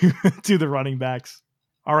back to the running backs?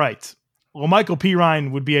 All right. Well, Michael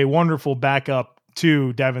Pirine would be a wonderful backup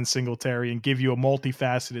to Devin Singletary and give you a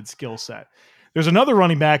multifaceted skill set. There's another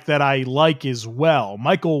running back that I like as well,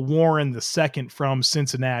 Michael Warren II from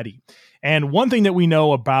Cincinnati. And one thing that we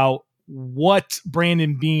know about what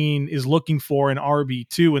Brandon Beane is looking for in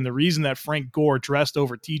RB2, and the reason that Frank Gore dressed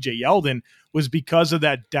over TJ Yeldon, was because of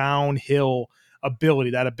that downhill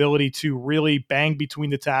ability, that ability to really bang between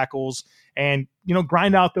the tackles and,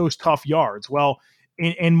 grind out those tough yards. Well,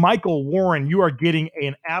 in Michael Warren, you are getting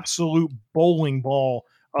an absolute bowling ball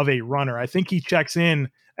of a runner. I think he checks in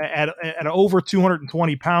at over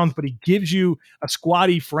 220 pounds, but he gives you a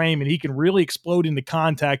squatty frame, and he can really explode into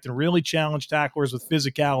contact and really challenge tacklers with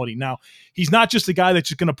physicality. Now, he's not just a guy that's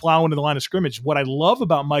just going to plow into the line of scrimmage. What I love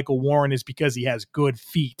about Michael Warren is because he has good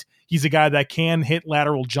feet. He's a guy that can hit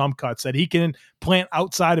lateral jump cuts, that he can plant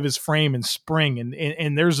outside of his frame and spring.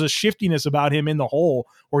 And there's a shiftiness about him in the hole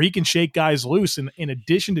where he can shake guys loose in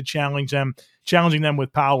addition to challenging them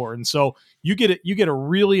with power. And so you get a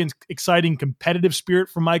really exciting competitive spirit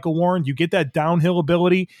from Michael Warren. You get that downhill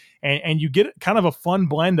ability, and you get kind of a fun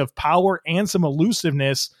blend of power and some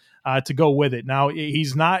elusiveness to go with it. Now,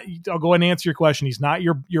 he's not, I'll go ahead and answer your question. He's not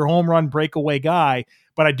your home run breakaway guy,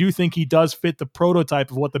 but I do think he does fit the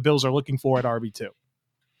prototype of what the Bills are looking for at RB2.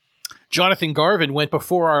 Jonathan Garvin went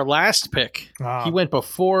before our last pick. He went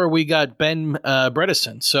before we got Ben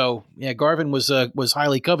Bredesen. So, yeah, Garvin was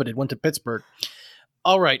highly coveted, went to Pittsburgh.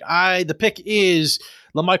 All right, the pick is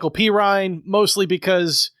LaMichael Pirine, mostly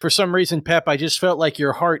because for some reason, Pep, I just felt like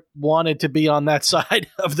your heart wanted to be on that side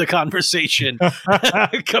of the conversation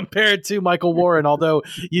compared to Michael Warren, although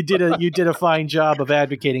you did a fine job of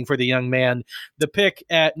advocating for the young man. The pick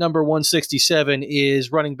at number 167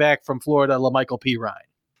 is running back from Florida, LaMichael Pirine.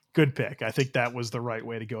 Good pick. I think that was the right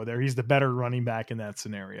way to go there. He's the better running back in that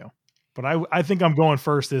scenario. But I think I'm going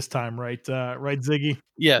first this time, right? Right, Ziggy?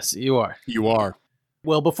 Yes, you are. You are.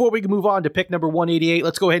 Well, before we move on to pick number 188,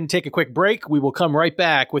 let's go ahead and take a quick break. We will come right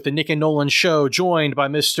back with the Nick and Nolan Show, joined by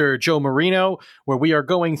Mr. Joe Marino, where we are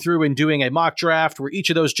going through and doing a mock draft where each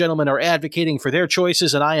of those gentlemen are advocating for their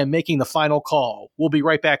choices, and I am making the final call. We'll be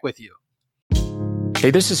right back with you. Hey,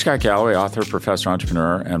 this is Scott Galloway, author, professor,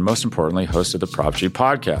 entrepreneur, and most importantly, host of the Prop G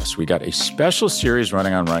podcast. We got a special series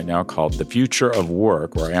running on right now called The Future of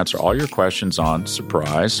Work, where I answer all your questions on,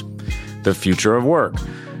 surprise, the future of work.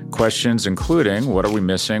 Questions including, what are we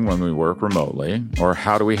missing when we work remotely? Or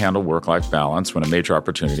how do we handle work-life balance when a major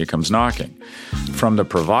opportunity comes knocking? From the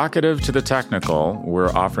provocative to the technical, we're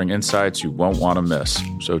offering insights you won't want to miss.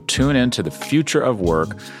 So tune in to The Future of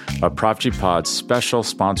Work, a Prop G Pod special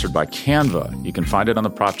sponsored by Canva. You can find it on the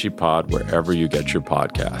Prop G Pod wherever you get your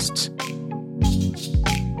podcasts.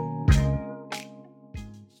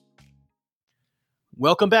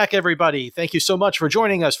 Welcome back, everybody. Thank you so much for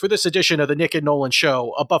joining us for this edition of the Nick and Nolan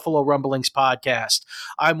Show, a Buffalo Rumblings podcast.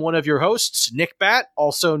 I'm one of your hosts, NickBat,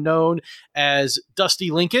 also known as Dusty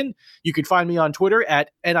Lincoln. You can find me on Twitter at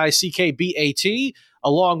NickBat.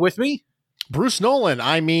 Along with me, Bruce Nolan.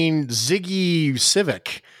 Ziggy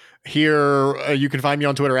Civic. Here, you can find me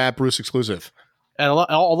on Twitter at Bruce Exclusive. And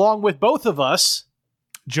along with both of us,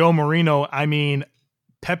 Joe Marino.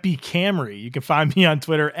 Pepe Camry. You can find me on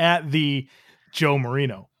Twitter at the Joe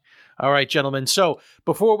Marino. All right, gentlemen. So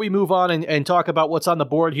before we move on and talk about what's on the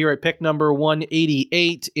board here at pick number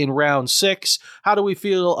 188 in round 6, how do we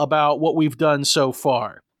feel about what we've done so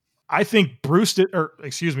far? I think your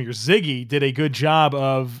Ziggy did a good job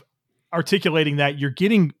of articulating that you're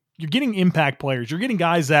getting impact players. You're getting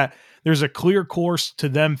guys that there's a clear course to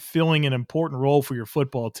them filling an important role for your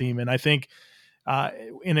football team. And I think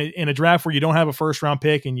in a draft where you don't have a first round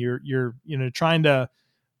pick and you're trying to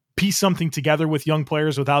piece something together with young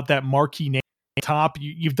players without that marquee name top,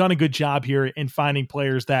 you've done a good job here in finding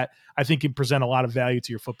players that I think can present a lot of value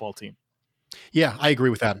to your football team. Yeah, I agree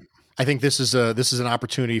with that. I think this is an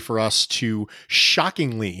opportunity for us to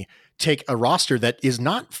shockingly take a roster that is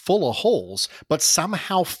not full of holes, but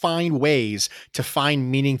somehow find ways to find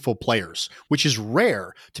meaningful players, which is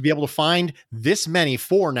rare to be able to find this many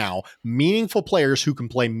for now meaningful players who can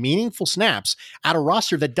play meaningful snaps at a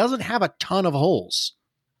roster that doesn't have a ton of holes.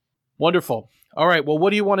 Wonderful. All right. Well, what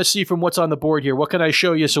do you want to see from what's on the board here? What can I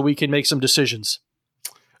show you so we can make some decisions?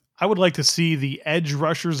 I would like to see the edge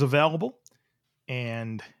rushers available,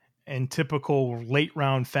 and in typical late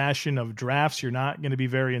round fashion of drafts, you're not going to be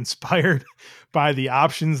very inspired by the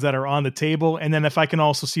options that are on the table. And then if I can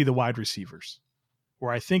also see the wide receivers,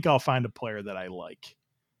 where I think I'll find a player that I like.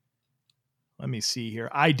 Let me see here.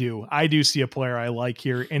 I do see a player I like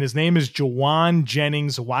here, and his name is Jauan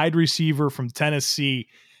Jennings, wide receiver from Tennessee.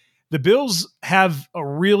 The Bills have a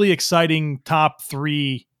really exciting top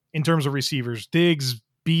three in terms of receivers. Diggs,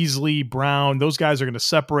 Beasley, Brown, those guys are going to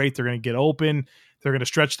separate. They're going to get open. They're going to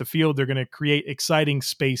stretch the field. They're going to create exciting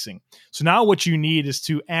spacing. So now what you need is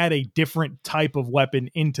to add a different type of weapon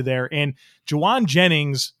into there. And Jauan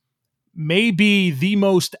Jennings may be the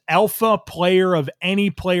most alpha player of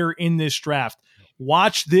any player in this draft.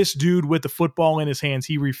 Watch this dude with the football in his hands.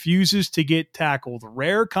 He refuses to get tackled.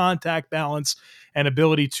 Rare contact balance and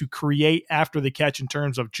ability to create after the catch in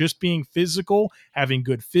terms of just being physical, having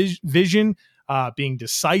good vision, being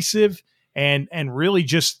decisive, and really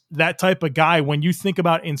just that type of guy. When you think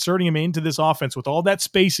about inserting him into this offense with all that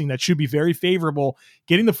spacing that should be very favorable,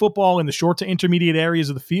 getting the football in the short to intermediate areas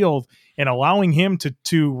of the field and allowing him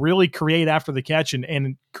to really create after the catch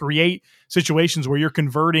and create situations where you're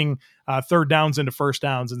converting third downs into first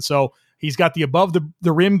downs. And so he's got the above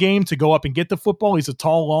the rim game to go up and get the football. He's a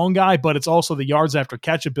tall, long guy, but it's also the yards after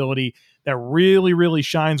catch ability that really, really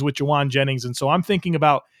shines with Jauan Jennings. And so I'm thinking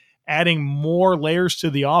about adding more layers to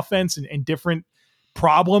the offense and different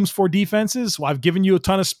problems for defenses. Well, I've given you a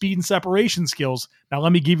ton of speed and separation skills. Now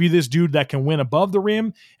let me give you this dude that can win above the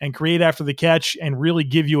rim and create after the catch and really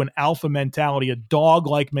give you an alpha mentality, a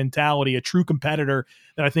dog-like mentality, a true competitor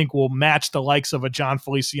that I think will match the likes of a John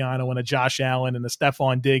Feliciano and a Josh Allen and a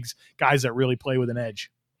Stephon Diggs, guys that really play with an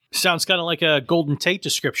edge. Sounds kind of like a Golden Tate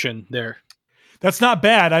description there. That's not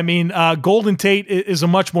bad. I mean, Golden Tate is a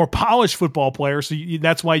much more polished football player, so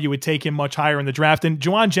that's why you would take him much higher in the draft. And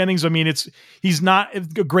Jauan Jennings, I mean, he's not a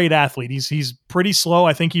great athlete. He's pretty slow.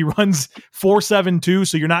 I think he runs 4.72,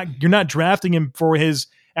 so you're not drafting him for his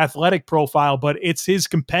athletic profile, but it's his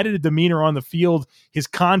competitive demeanor on the field, his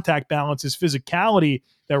contact balance, his physicality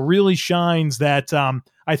that really shines. That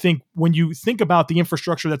I think when you think about the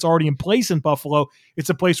infrastructure that's already in place in Buffalo, it's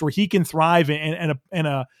a place where he can thrive and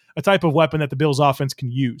a type of weapon that the Bills offense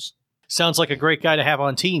can use. Sounds like a great guy to have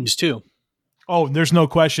on teams too. Oh, there's no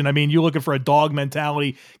question. I mean, you're looking for a dog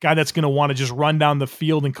mentality, guy that's going to want to just run down the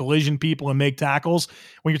field and collision people and make tackles.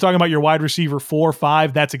 When you're talking about your wide receiver 4 or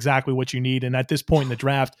 5, that's exactly what you need. And at this point in the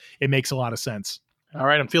draft, it makes a lot of sense. All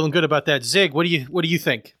right, I'm feeling good about that. Zig, what do you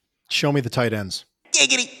think? Show me the tight ends.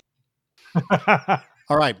 Giggity.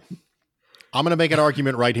 All right. I'm going to make an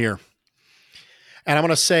argument right here. And I'm going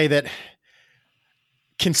to say that,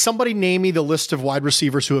 can somebody name me the list of wide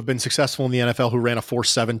receivers who have been successful in the NFL who ran a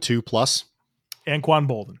 4.72 plus? Anquan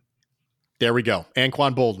Bolden. There we go.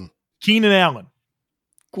 Anquan Bolden. Keenan Allen.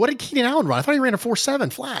 What did Keenan Allen run? I thought he ran a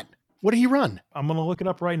 4.7 flat. What did he run? I'm going to look it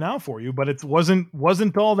up right now for you, but it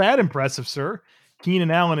wasn't all that impressive, sir.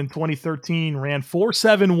 Keenan Allen in 2013 ran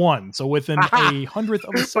 4.71, so within a hundredth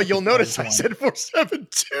of a second. But you'll notice I said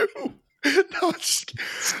 4.72. No,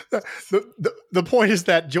 the point is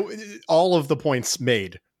that all of the points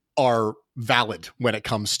made are valid when it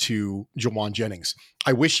comes to Jauan Jennings.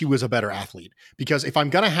 I wish he was a better athlete, because if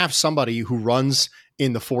I'm going to have somebody who runs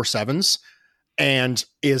in the 4.7s and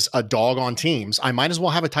is a dog on teams, I might as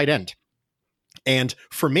well have a tight end. And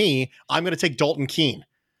for me, I'm going to take Dalton Keene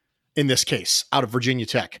in this case out of Virginia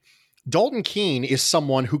Tech. Dalton Keene is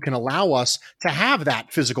someone who can allow us to have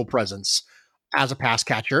that physical presence as a pass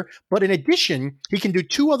catcher. But in addition, he can do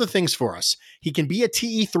two other things for us. He can be a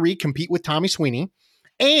TE3, compete with Tommy Sweeney,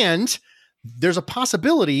 and there's a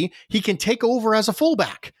possibility he can take over as a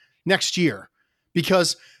fullback next year,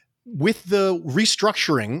 because with the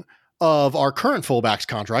restructuring of our current fullback's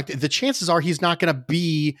contract, the chances are he's not going to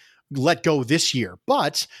be let go this year,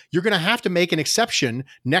 but you're going to have to make an exception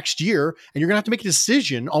next year, and you're going to have to make a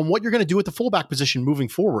decision on what you're going to do at the fullback position moving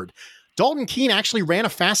forward. Dalton Keene actually ran a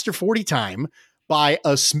faster 40 time by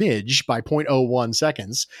a smidge, by 0.01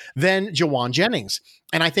 seconds, than Jawan Jennings.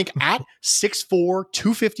 And I think at 6'4",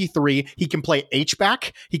 253, he can play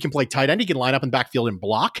H-back, he can play tight end, he can line up in backfield and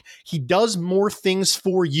block. He does more things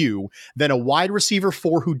for you than a wide receiver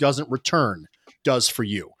 4 who doesn't return does for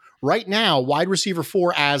you. Right now, wide receiver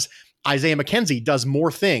 4 as Isaiah McKenzie does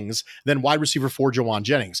more things than wide receiver 4 Jawan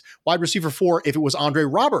Jennings. Wide receiver 4, if it was Andre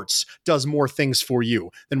Roberts, does more things for you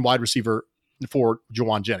than wide receiver for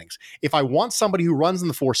Jawan Jennings. If I want somebody who runs in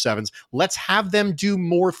the 4.7s, let's have them do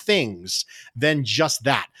more things than just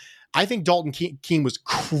that. I think Dalton Keene was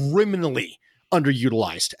criminally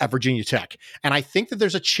underutilized at Virginia Tech. And I think that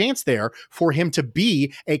there's a chance there for him to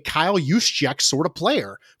be a Kyle Juszczyk sort of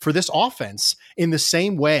player for this offense in the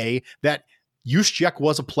same way that Juszczyk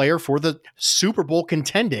was a player for the Super Bowl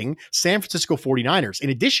contending San Francisco 49ers.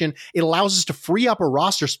 In addition, it allows us to free up a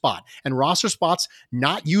roster spot, and roster spots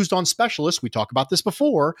not used on specialists, we talked about this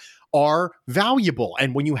before, are valuable.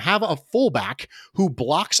 And when you have a fullback who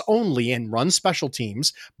blocks only and runs special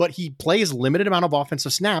teams, but he plays limited amount of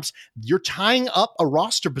offensive snaps, you're tying up a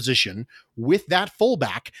roster position with that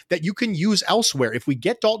fullback that you can use elsewhere. If we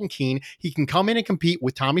get Dalton Keene, he can come in and compete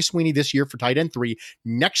with Tommy Sweeney this year for tight end 3.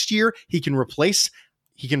 Next year, he can replace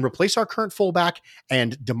our current fullback,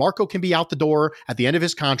 and DeMarco can be out the door at the end of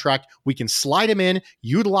his contract. We can slide him in,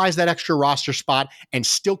 utilize that extra roster spot, and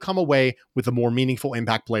still come away with a more meaningful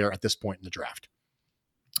impact player at this point in the draft.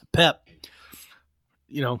 Pep,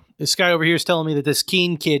 this guy over here is telling me that this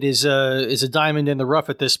Keene kid is a diamond in the rough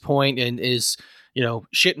at this point and is,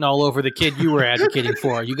 shitting all over the kid you were advocating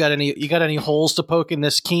for. You got any holes to poke in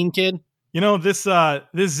this Keene kid? This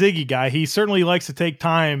Ziggy guy, he certainly likes to take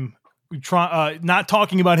time not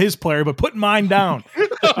talking about his player, but putting mine down.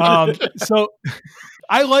 So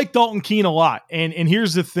I like Dalton Keene a lot. And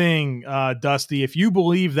here's the thing, Dusty, if you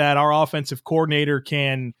believe that our offensive coordinator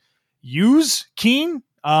can use Keene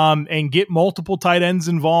and get multiple tight ends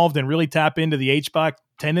involved and really tap into the H-back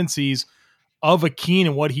tendencies of a Keene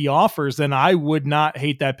and what he offers, then I would not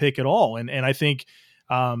hate that pick at all. And I think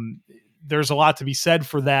there's a lot to be said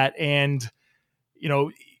for that. And,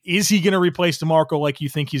 is he going to replace DeMarco like you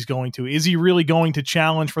think he's going to? Is he really going to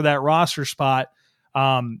challenge for that roster spot?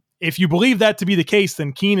 If you believe that to be the case,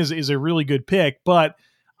 then Keene is a really good pick. But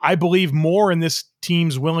I believe more in this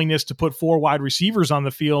team's willingness to put 4 wide receivers on the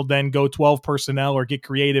field than go 12 personnel or get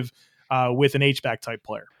creative with an H-back type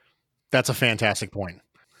player. That's a fantastic point.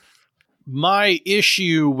 My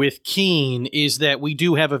issue with Keene is that we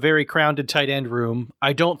do have a very crowded tight end room.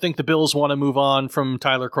 I don't think the Bills want to move on from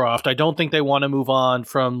Tyler Kroft. I don't think they want to move on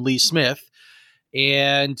from Lee Smith.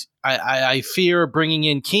 And I fear bringing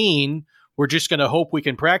in Keene, we're just going to hope we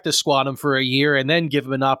can practice squad him for a year and then give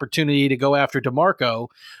him an opportunity to go after DeMarco.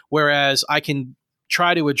 Whereas I can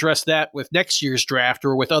try to address that with next year's draft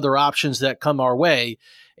or with other options that come our way.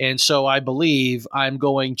 And so I believe I'm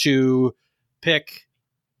going to pick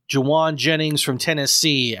Jawan Jennings from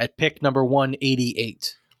Tennessee at pick number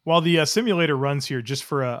 188. While the simulator runs here, just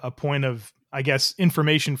for a point of, I guess,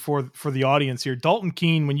 information for the audience here, Dalton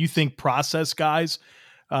Keene, when you think process guys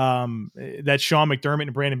that Sean McDermott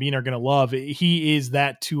and Brandon Beane are going to love, he is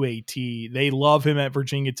that to a T. They love him at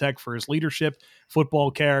Virginia Tech for his leadership,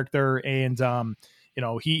 football character, and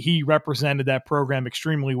he represented that program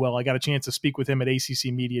extremely well. I got a chance to speak with him at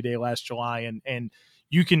ACC Media Day last July, and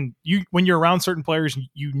when you're around certain players,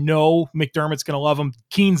 McDermott's going to love them.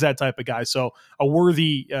 Keene's that type of guy. So a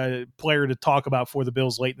worthy player to talk about for the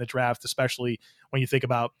Bills late in the draft, especially when you think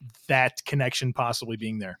about that connection possibly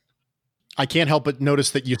being there. I can't help but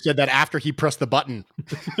notice that you said that after he pressed the button.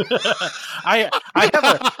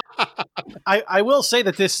 I will say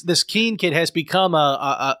that this Keene kid has become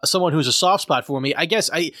someone who's a soft spot for me. I guess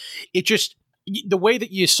the way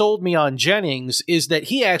that you sold me on Jennings is that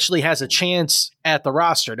he actually has a chance at the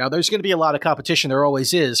roster. Now, there's going to be a lot of competition. There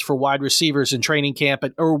always is for wide receivers in training camp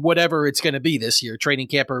or whatever it's going to be this year, training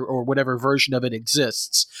camp or whatever version of it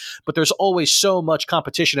exists. But there's always so much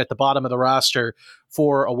competition at the bottom of the roster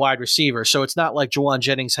for a wide receiver. So it's not like Jawan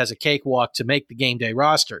Jennings has a cakewalk to make the game day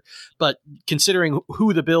roster. But considering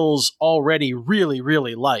who the Bills already really,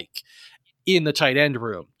 really like in the tight end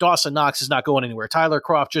room, Dawson Knox is not going anywhere. Tyler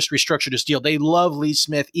Kroft just restructured his deal. They love Lee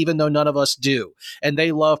Smith, even though none of us do. And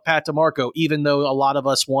they love Pat DeMarco, even though a lot of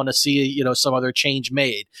us want to see, some other change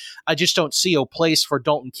made. I just don't see a place for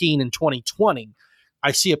Dalton Keene in 2020.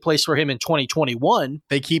 I see a place for him in 2021.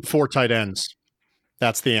 They keep 4 tight ends.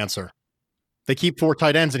 That's the answer. They keep 4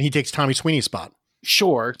 tight ends, and he takes Tommy Sweeney's spot.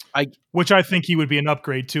 Sure. Which I think he would be an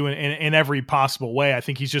upgrade to in every possible way. I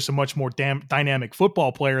think he's just a much more dynamic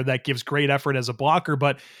football player that gives great effort as a blocker.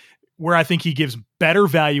 But where I think he gives better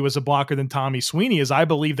value as a blocker than Tommy Sweeney is I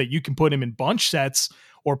believe that you can put him in bunch sets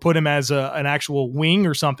or put him as an actual wing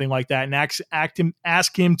or something like that and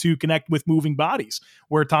ask him to connect with moving bodies,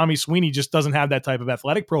 where Tommy Sweeney just doesn't have that type of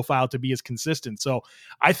athletic profile to be as consistent. So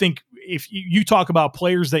I think if you talk about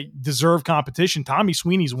players that deserve competition, Tommy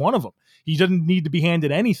Sweeney's one of them. He doesn't need to be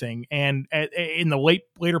handed anything. And in the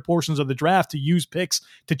later portions of the draft, to use picks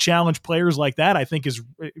to challenge players like that, I think is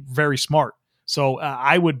very smart. So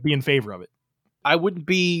I would be in favor of it. I wouldn't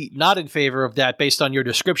be not in favor of that based on your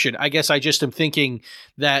description. I guess I just am thinking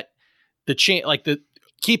that the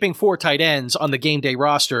keeping 4 tight ends on the game day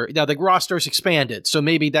roster. Now the roster's expanded, so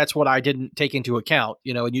maybe that's what I didn't take into account.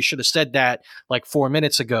 And you should have said that like 4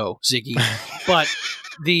 minutes ago, Ziggy. But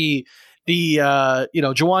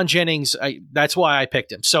Juwan Jennings, that's why I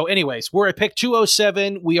picked him. So, anyways, we're at pick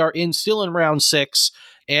 207. We are still in round 6,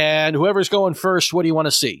 and whoever's going first, what do you want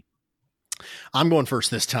to see? I'm going first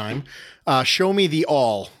this time. Show me the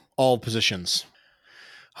all positions.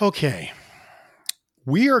 Okay.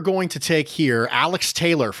 We are going to take here Alex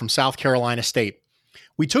Taylor from South Carolina State.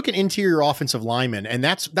 We took an interior offensive lineman, and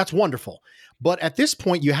that's wonderful. But at this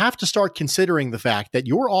point, you have to start considering the fact that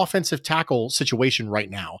your offensive tackle situation right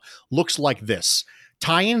now looks like this.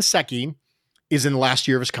 Tyan Secchi is in the last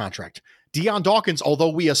year of his contract. Deion Dawkins, although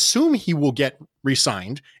we assume he will get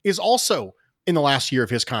re-signed, is also in the last year of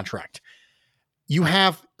his contract. You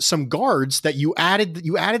have some guards that you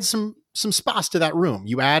added some spots to that room.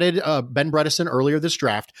 You added Ben Bredesen earlier this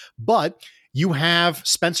draft, but you have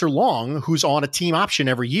Spencer Long, who's on a team option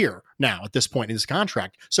every year now at this point in his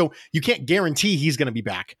contract. So you can't guarantee he's going to be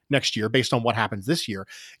back next year based on what happens this year.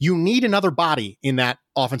 You need another body in that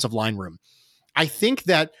offensive line room. I think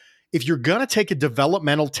that if you're going to take a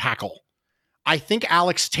developmental tackle, I think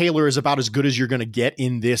Alex Taylor is about as good as you're going to get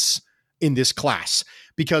in this class,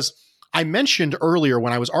 because I mentioned earlier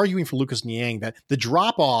when I was arguing for Lucas Niang that the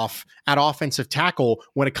drop-off at offensive tackle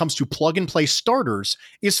when it comes to plug-and-play starters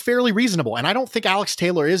is fairly reasonable, and I don't think Alex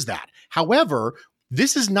Taylor is that. However,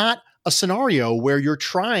 this is not a scenario where you're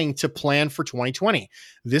trying to plan for 2020.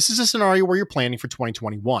 This is a scenario where you're planning for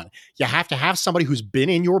 2021. You have to have somebody who's been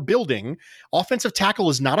in your building. Offensive tackle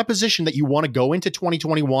is not a position that you want to go into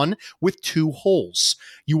 2021 with 2 holes.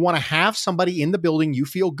 You want to have somebody in the building you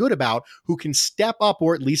feel good about who can step up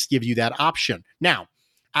or at least give you that option. Now,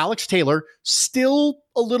 Alex Taylor, still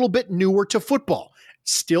a little bit newer to football.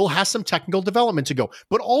 Still has some technical development to go,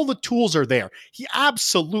 but all the tools are there. He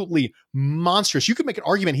absolutely monstrous. You could make an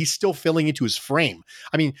argument he's still filling into his frame.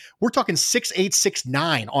 I mean, we're talking 6'8",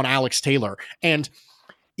 6'9" on Alex Taylor. And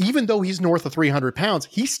even though he's north of 300 pounds,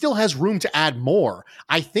 he still has room to add more.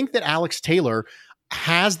 I think that Alex Taylor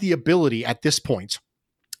has the ability at this point,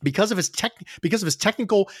 because of his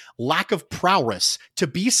technical lack of prowess, to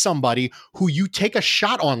be somebody who you take a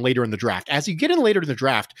shot on later in the draft. As you get in later in the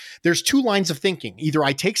draft, there's 2 lines of thinking. Either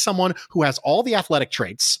I take someone who has all the athletic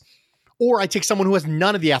traits, or I take someone who has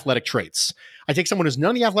none of the athletic traits. I take someone who has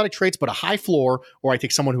none of the athletic traits but a high floor, or I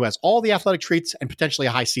take someone who has all the athletic traits and potentially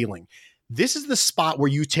a high ceiling. This is the spot where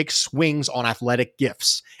you take swings on athletic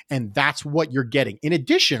gifts, and that's what you're getting. In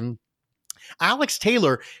addition, Alex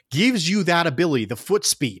Taylor gives you that ability, the foot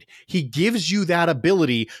speed. He gives you that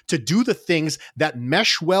ability to do the things that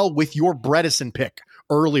mesh well with your Bredesen pick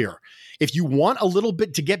earlier. If you want a little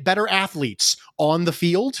bit to get better athletes on the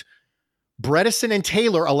field, Bredesen and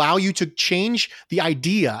Taylor allow you to change the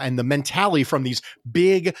idea and the mentality from these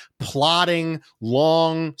big, plodding,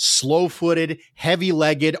 long, slow-footed,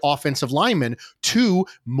 heavy-legged offensive linemen to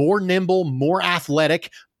more nimble, more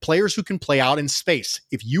athletic players who can play out in space.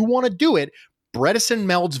 If you want to do it, Bredesen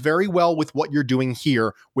melds very well with what you're doing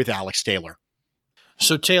here with Alex Taylor.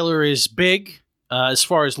 So Taylor is big as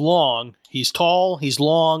far as long. He's tall, he's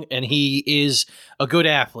long, and he is a good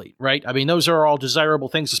athlete, right? I mean, those are all desirable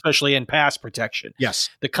things, especially in pass protection. Yes.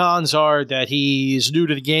 The cons are that he's new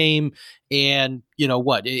to the game and,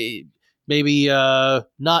 maybe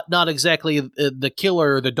not exactly the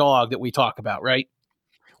killer or the dog that we talk about, right?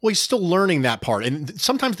 Well, he's still learning that part. And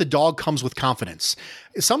sometimes the dog comes with confidence.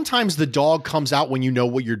 Sometimes the dog comes out when you know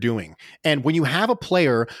what you're doing. And when you have a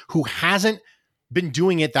player who hasn't been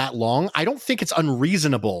doing it that long, I don't think it's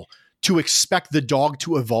unreasonable to expect the dog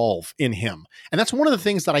to evolve in him. And that's one of the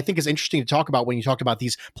things that I think is interesting to talk about when you talk about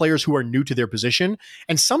these players who are new to their position.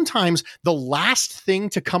 And sometimes the last thing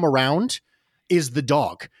to come around is the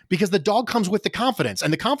dog, because the dog comes with the confidence,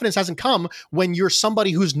 and the confidence hasn't come when you're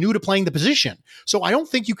somebody who's new to playing the position. So I don't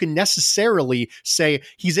think you can necessarily say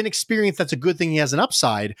he's inexperienced, that's a good thing, he has an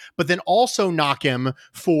upside, but then also knock him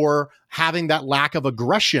for having that lack of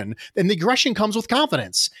aggression. And the aggression comes with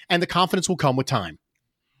confidence, and the confidence will come with time.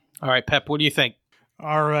 All right, Pep, what do you think?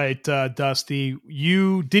 All right, Dusty,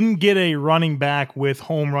 you didn't get a running back with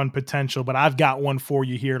home run potential, but I've got one for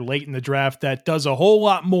you here late in the draft that does a whole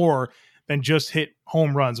lot more than just hit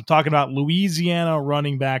home runs. I'm talking about Louisiana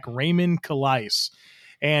running back Raymond Calais.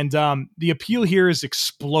 And the appeal here is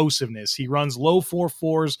explosiveness. He runs low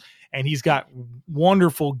 4.4s, and he's got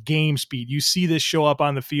wonderful game speed. You see this show up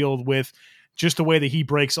on the field with just the way that he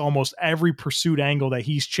breaks almost every pursuit angle that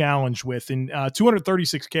he's challenged with. In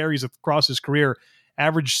 236 carries across his career,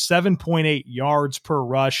 averaged 7.8 yards per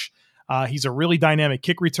rush. He's a really dynamic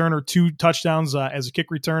kick returner. 2 touchdowns as a kick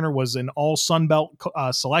returner, was an all Sun Belt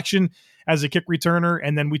selection as a kick returner.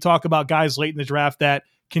 And then we talk about guys late in the draft that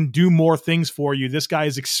can do more things for you. This guy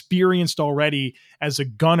is experienced already as a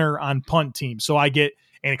gunner on punt teams. So I get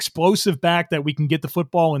an explosive back that we can get the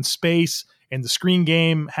football in space in the screen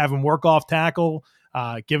game, have him work off tackle,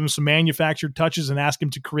 give him some manufactured touches and ask him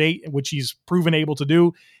to create, which he's proven able to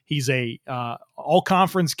do. He's a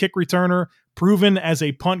all-conference kick returner, proven as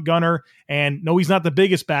a punt gunner. And no, he's not the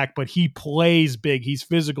biggest back, but he plays big. He's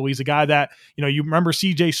physical. He's a guy that, you remember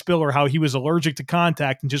CJ Spiller, how he was allergic to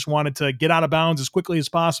contact and just wanted to get out of bounds as quickly as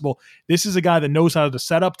possible. This is a guy that knows how to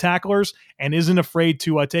set up tacklers and isn't afraid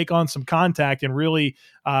to take on some contact and really,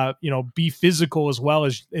 be physical as well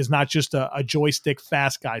as not just a joystick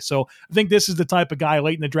fast guy. So I think this is the type of guy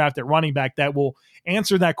late in the draft at running back that will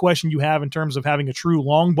answer that question you have in terms of having a true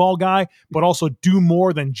long ball guy, but also do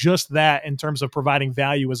more than just that in terms of providing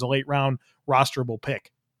value as a late round rosterable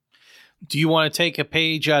pick. Do you want to take a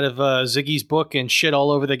page out of Ziggy's book and shit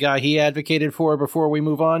all over the guy he advocated for before we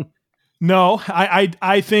move on? No,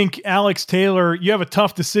 I think Alex Taylor, you have a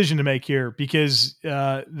tough decision to make here because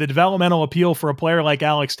the developmental appeal for a player like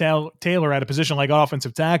Alex Taylor at a position like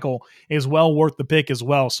offensive tackle is well worth the pick as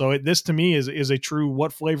well. So this to me is a true,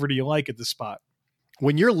 what flavor do you like at this spot?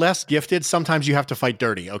 When you're less gifted, sometimes you have to fight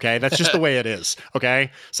dirty, okay? That's just the way it is, okay?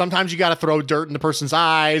 Sometimes you got to throw dirt in the person's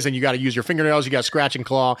eyes and you got to use your fingernails, you got to scratch and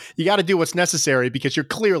claw. You got to do what's necessary because you're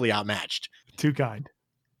clearly outmatched. Too kind.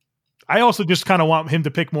 I also just kind of want him to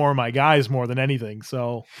pick more of my guys more than anything,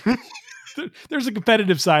 so there's a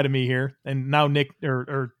competitive side of me here, and now Nick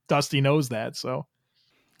or Dusty knows that, so.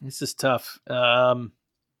 This is tough. I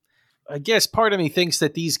guess part of me thinks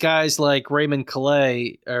that these guys like Raymond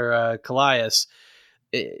Calais,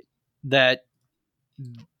 that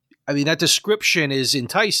description is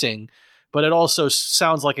enticing, but it also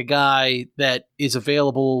sounds like a guy that is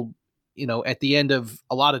available, at the end of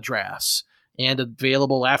a lot of drafts and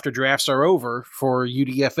available after drafts are over for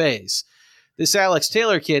UDFAs. This Alex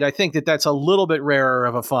Taylor kid, I think that's a little bit rarer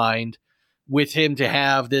of a find with him to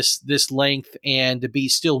have this length and to be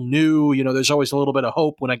still new. There's always a little bit of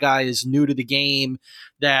hope when a guy is new to the game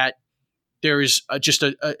that there is just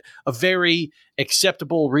a very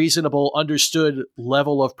acceptable, reasonable, understood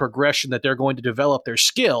level of progression that they're going to develop their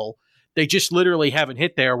skill. They just literally haven't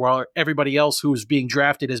hit there while everybody else who's being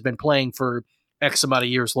drafted has been playing for X amount of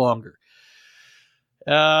years longer.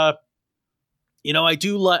 I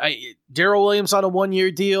do like Darrell Williams on a 1-year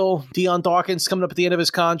deal. Deion Dawkins coming up at the end of his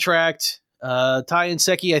contract. Ty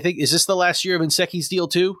Nsekhe, I think, is this the last year of Nseki's deal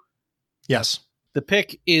too? Yes. The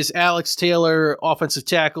pick is Alex Taylor, offensive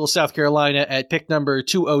tackle, South Carolina, at pick number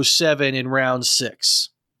 207 in round 6.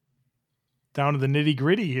 Down to the nitty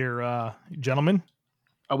gritty here, gentlemen.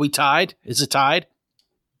 Are we tied? Is it tied?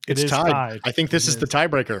 It's tied. I think this is the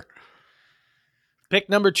tiebreaker. Pick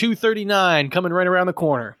number 239 coming right around the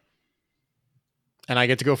corner. And I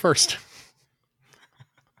get to go first.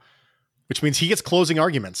 Which means he gets closing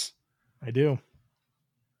arguments. I do.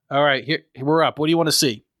 All right, here we're up. What do you want to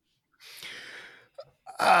see?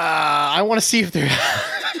 I want to see if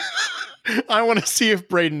I want to see if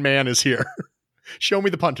Braden Mann is here. Show me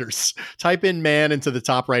the punters. Type in Mann into the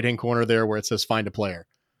top right-hand corner there where it says find a player.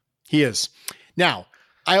 He is. Now,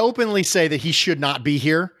 I openly say that he should not be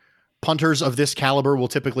here. Punters of this caliber will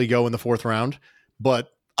typically go in the 4th round, but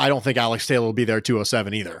I don't think Alex Taylor will be there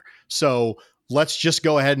 207 either. So let's just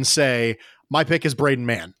go ahead and say my pick is Braden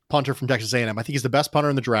Mann, punter from Texas A&M. I think he's the best punter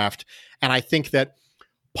in the draft, and I think that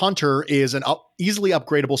punter is an easily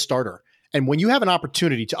upgradable starter. And when you have an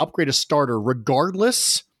opportunity to upgrade a starter,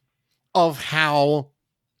 regardless of how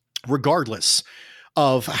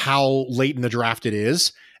late in the draft it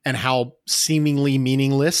is and how seemingly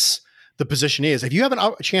meaningless the position is, if you have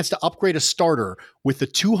a chance to upgrade a starter with the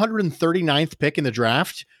 239th pick in the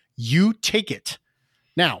draft, you take it.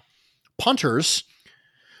 Now, punters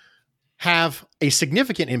have a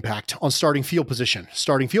significant impact on starting field position.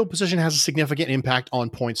 Starting field position has a significant impact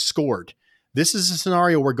on points scored. This is a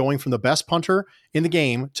scenario where going from the best punter in the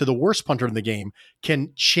game to the worst punter in the game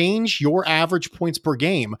can change your average points per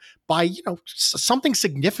game by, something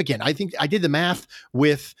significant. I think I did the math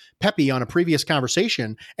with Pepe on a previous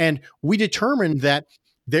conversation, and we determined that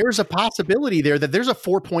there's a possibility there that there's a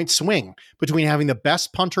 4-point swing between having the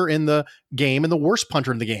best punter in the game and the worst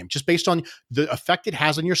punter in the game, just based on the effect it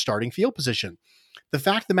has on your starting field position. The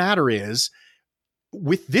fact of the matter is,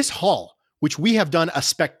 with this haul, which we have done a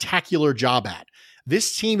spectacular job at,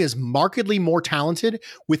 this team is markedly more talented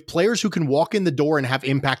with players who can walk in the door and have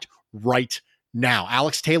impact right now.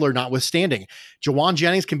 Alex Taylor notwithstanding. Jawan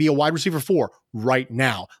Jennings can be a wide receiver 4 right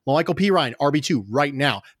now. Michael Pirine, RB2 right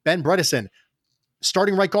now. Ben Bredesen,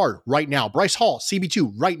 starting right guard right now. Bryce Hall,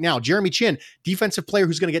 CB2 right now. Jeremy Chin, defensive player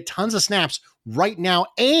who's going to get tons of snaps right now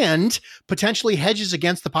and potentially hedges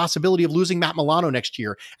against the possibility of losing Matt Milano next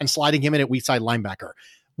year and sliding him in at weak side linebacker.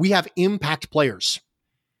 We have impact players.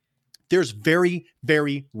 There's very,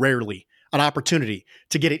 very rarely an opportunity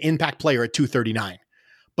to get an impact player at 239.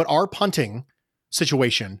 But our punting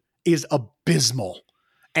situation is abysmal.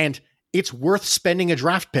 And it's worth spending a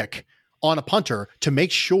draft pick on a punter to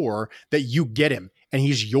make sure that you get him and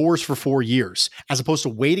he's yours for 4 years, as opposed to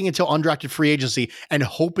waiting until undrafted free agency and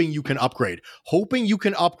hoping you can upgrade. Hoping you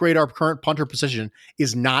can upgrade our current punter position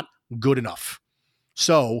is not good enough.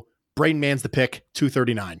 So Braden Mann's the pick,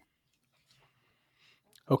 239.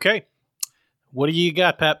 Okay. What do you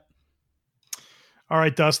got, Pep? All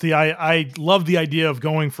right, Dusty, I love the idea of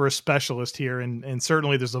going for a specialist here, and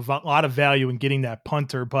certainly there's a lot of value in getting that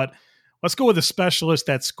punter, but let's go with a specialist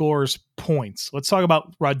that scores points. Let's talk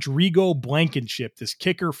about Rodrigo Blankenship, this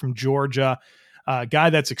kicker from Georgia, a guy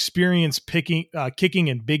that's experienced kicking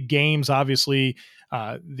in big games, obviously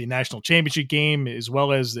the national championship game, as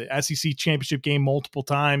well as the SEC championship game multiple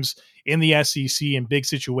times in the SEC in big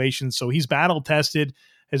situations. So he's battle-tested,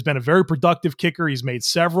 has been a very productive kicker. He's made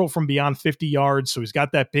several from beyond 50 yards, so he's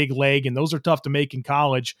got that big leg, and those are tough to make in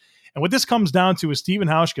college. And what this comes down to is Steven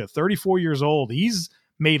Hauschka, 34 years old. He's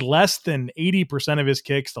made less than 80% of his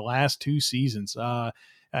kicks the last 2 seasons.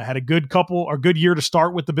 Had a good year to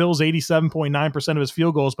start with the Bills, 87.9% of his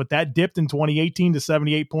field goals, but that dipped in 2018 to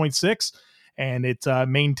 78.6, and it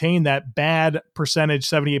maintained that bad percentage,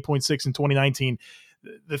 78.6 in 2019.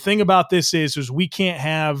 The thing about this is we can't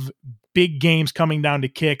have big games coming down to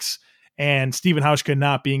kicks and Steven Hauschka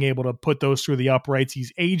not being able to put those through the uprights.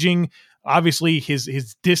 He's aging. Obviously, his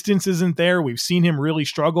distance isn't there. We've seen him really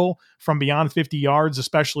struggle from beyond 50 yards,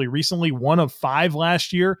 especially recently, 1 of 5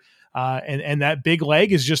 last year. And that big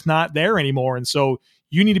leg is just not there anymore. And so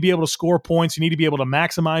you need to be able to score points. You need to be able to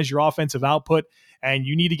maximize your offensive output. And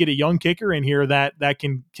you need to get a young kicker in here that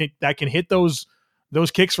can hit those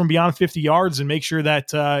kicks from beyond 50 yards and make sure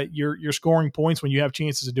that you're scoring points when you have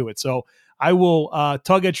chances to do it. So I will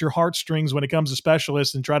tug at your heartstrings when it comes to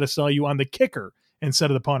specialists and try to sell you on the kicker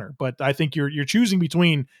instead of the punter. But I think you're choosing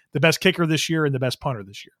between the best kicker this year and the best punter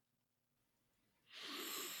this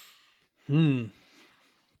year.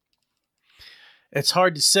 It's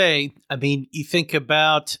hard to say. I mean, you think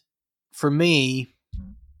about, for me,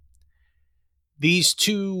 these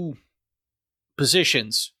two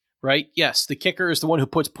positions, right? Yes, the kicker is the one who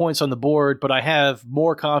puts points on the board, but I have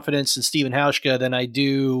more confidence in Steven Hauschka than I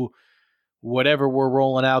do whatever we're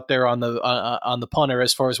rolling out there on the punter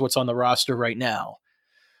as far as what's on the roster right now.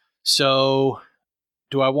 So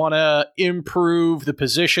do I want to improve the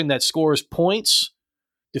position that scores points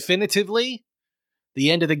definitively, the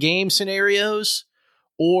end of the game scenarios,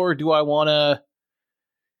 or do I want to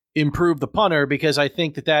improve the punter because I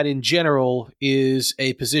think that in general is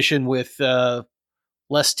a position with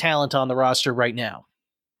less talent on the roster right now?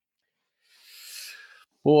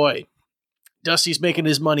 Boy, Dusty's making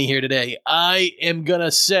his money here today. I am going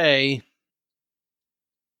to say,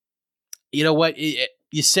 you know what?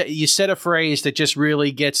 You said a phrase that just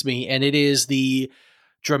really gets me, and it is the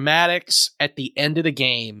dramatics at the end of the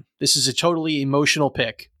game. This is a totally emotional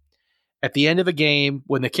pick. At the end of a game,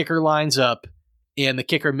 when the kicker lines up and the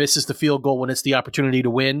kicker misses the field goal when it's the opportunity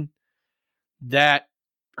to win, that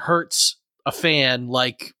hurts a fan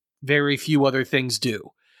like very few other things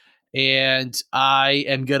do. And I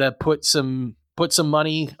am going to put some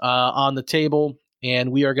money on the table,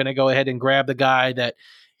 and we are going to go ahead and grab the guy that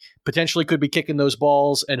potentially could be kicking those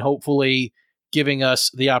balls and hopefully giving us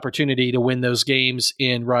the opportunity to win those games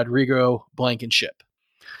in Rodrigo Blankenship.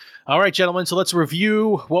 All right, gentlemen, so let's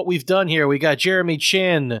review what we've done here. We got Jeremy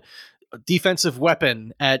Chin, defensive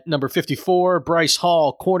weapon, at number 54, Bryce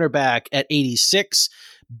Hall, cornerback, at 86,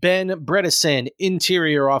 Ben Bredesen,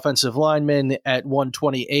 interior offensive lineman at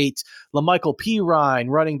 128. LaMichael Pirine,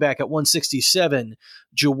 running back at 167.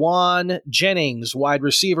 Juwan Jennings, wide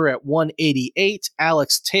receiver at 188.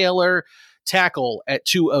 Alex Taylor, tackle at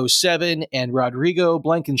 207. And Rodrigo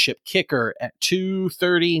Blankenship, kicker at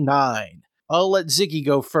 239. I'll let Ziggy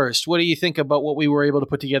go first. What do you think about what we were able to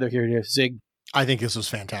put together here, Zig? I think this was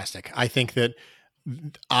fantastic.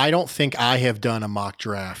 I don't think I have done a mock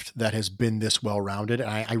draft that has been this well-rounded. And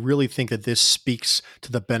I really think that this speaks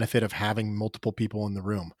to the benefit of having multiple people in the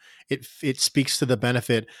room. It speaks to the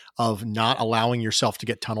benefit of not allowing yourself to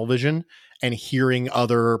get tunnel vision and hearing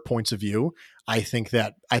other points of view. I think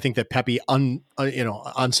that Pepe,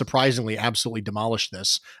 unsurprisingly, absolutely demolished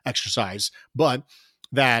this exercise. But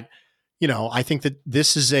that, I think that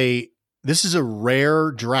this is a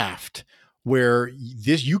rare draft where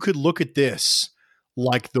you could look at this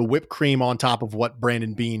like the whipped cream on top of what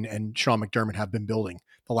Brandon Beane and Sean McDermott have been building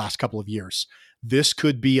the last couple of years. This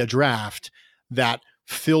could be a draft that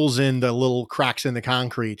fills in the little cracks in the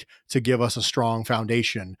concrete to give us a strong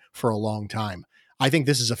foundation for a long time. I think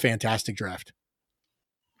this is a fantastic draft.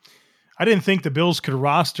 I didn't think the Bills could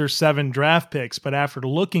roster 7 draft picks, but after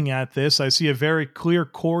looking at this, I see a very clear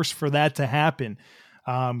course for that to happen.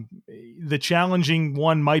 The challenging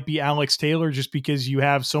one might be Alex Taylor, just because you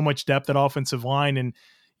have so much depth at offensive line and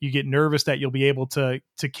you get nervous that you'll be able to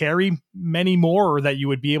carry many more, or that you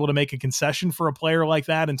would be able to make a concession for a player like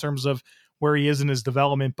that in terms of where he is in his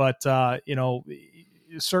development. But,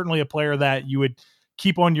 certainly a player that you would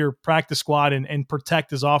keep on your practice squad and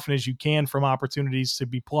protect as often as you can from opportunities to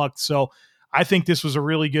be plucked. So I think this was a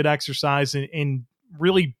really good exercise in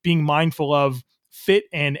really being mindful of fit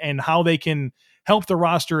and how they can help the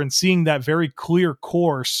roster, and seeing that very clear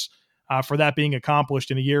course for that being accomplished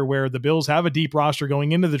in a year where the Bills have a deep roster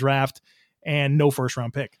going into the draft and no first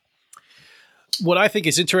round pick. What I think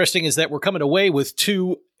is interesting is that we're coming away with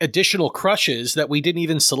 2 additional crushes that we didn't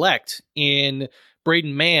even select in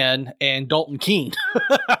Braden Mann and Dalton Keene.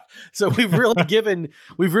 So we've really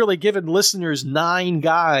given listeners 9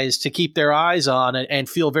 guys to keep their eyes on and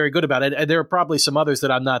feel very good about it. And there are probably some others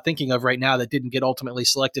that I'm not thinking of right now that didn't get ultimately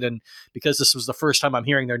selected. And because this was the first time I'm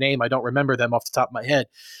hearing their name, I don't remember them off the top of my head.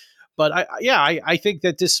 But I think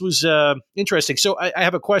that this was interesting. So I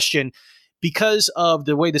have a question. Because of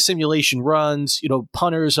the way the simulation runs,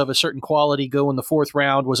 punters of a certain quality go in the 4th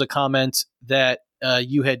round was a comment that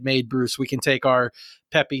you had made, Bruce. We can take our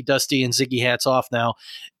Pepe, Dusty, and Ziggy hats off now.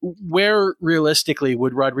 Where realistically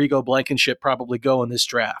would Rodrigo Blankenship probably go in this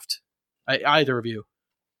draft? Either of you?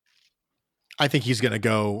 I think he's going to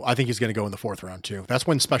go. I think he's going to go in the 4th round too. That's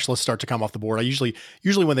when specialists start to come off the board. I usually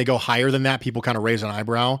when they go higher than that, people kind of raise an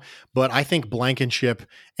eyebrow. But I think Blankenship,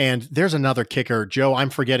 and there's another kicker, Joe.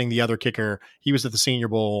 I'm forgetting the other kicker. He was at the Senior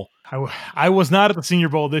Bowl. I was not at the Senior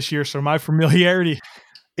Bowl this year, so my familiarity.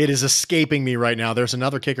 It is escaping me right now. There's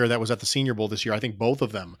another kicker that was at the Senior Bowl this year. I think both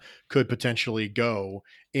of them could potentially go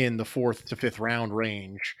in the 4th to 5th round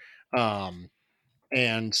range.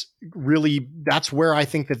 And really, that's where I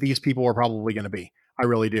think that these people are probably going to be. I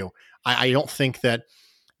really do. I don't think that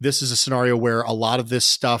this is a scenario where a lot of this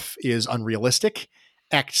stuff is unrealistic,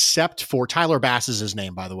 except for Tyler Bass is his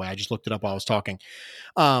name, by the way. I just looked it up while I was talking,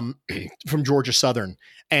 from Georgia Southern.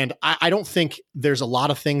 And I don't think there's a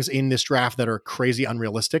lot of things in this draft that are crazy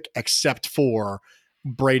unrealistic, except for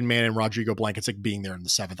Braden Mann and Rodrigo Blankenship being there in the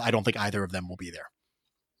 7th. I don't think either of them will be there.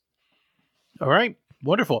 All right.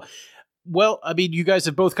 Wonderful. Well, I mean, you guys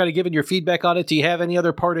have both kind of given your feedback on it. Do you have any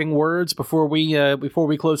other parting words before we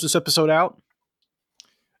close this episode out?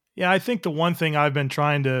 Yeah, I think the one thing I've been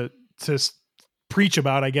trying to preach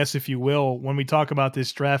about, I guess, if you will, when we talk about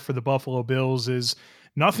this draft for the Buffalo Bills, is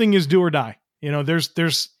nothing is do or die.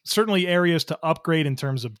 There's certainly areas to upgrade in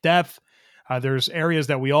terms of depth. There's areas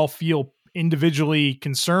that we all feel individually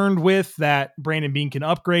concerned with that Brandon Beane can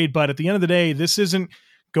upgrade. But at the end of the day, this isn't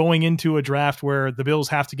going into a draft where the Bills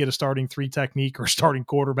have to get a starting 3 technique or starting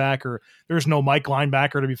quarterback, or there's no Mike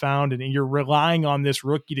linebacker to be found. And you're relying on this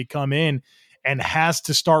rookie to come in and has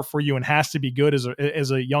to start for you and has to be good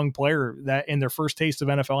as a young player that in their first taste of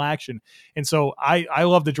NFL action. And so I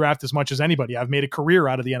love the draft as much as anybody. I've made a career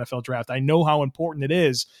out of the NFL draft. I know how important it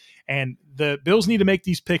is. And the Bills need to make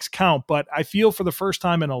these picks count. But I feel for the first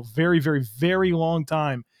time in a very, very, very long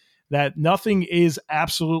time that nothing is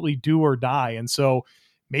absolutely do or die. And so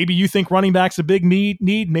maybe you think running back's a big need.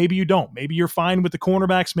 Maybe you don't. Maybe you're fine with the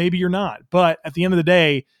cornerbacks. Maybe you're not. But at the end of the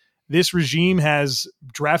day, this regime has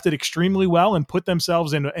drafted extremely well and put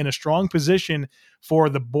themselves in a strong position for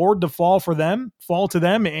the board to fall to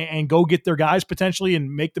them and go get their guys potentially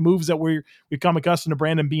and make the moves that we've come accustomed to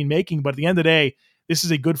Brandon Beane making. But at the end of the day, this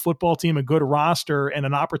is a good football team, a good roster, and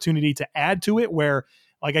an opportunity to add to it where,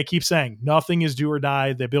 like I keep saying, nothing is do or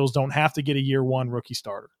die. The Bills don't have to get a year one rookie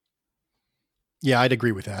starter. Yeah, I'd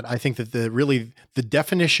agree with that. I think that the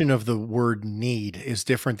definition of the word need is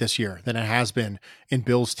different this year than it has been in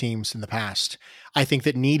Bills teams in the past. I think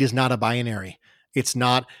that need is not a binary. It's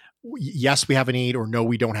not, yes, we have a need, or no,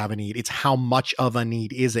 we don't have a need. It's how much of a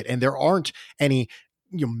need is it? And there aren't any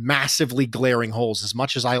massively glaring holes. As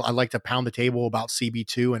much as I like to pound the table about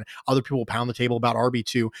CB2 and other people pound the table about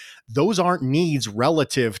RB2, those aren't needs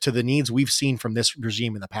relative to the needs we've seen from this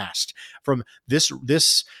regime in the past. From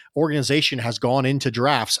this organization has gone into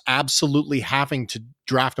drafts absolutely having to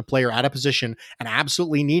draft a player at a position and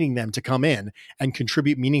absolutely needing them to come in and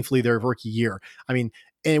contribute meaningfully their rookie year. I mean,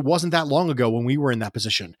 it wasn't that long ago when we were in that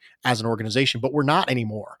position as an organization, but we're not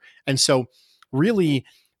anymore. And so really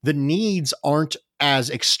the needs aren't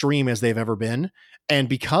as extreme as they've ever been. And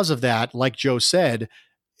because of that, like Joe said,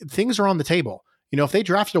 things are on the table. If they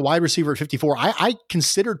drafted a wide receiver at 54, I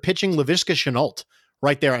considered pitching Laviska Shenault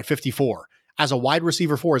right there at 54 as a wide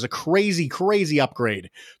receiver 4, as a crazy, crazy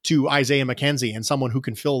upgrade to Isaiah McKenzie and someone who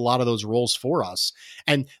can fill a lot of those roles for us.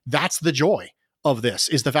 And that's the joy of this,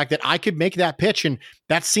 is the fact that I could make that pitch, and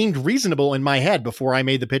that seemed reasonable in my head before I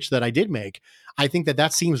made the pitch that I did make. I think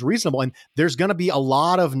that seems reasonable, and there's going to be a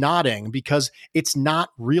lot of nodding because it's not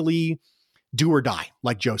really do or die,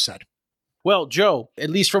 like Joe said. Well, Joe, at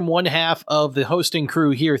least from one half of the hosting crew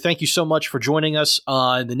here, thank you so much for joining us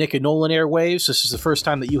on the Nick and Nolan airwaves. This is the first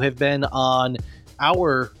time that you have been on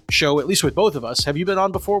our show, at least with both of us. Have you been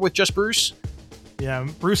on before with just Bruce? Yeah,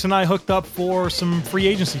 Bruce and I hooked up for some free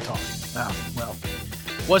agency talk. Oh, well,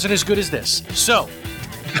 wasn't as good as this. So,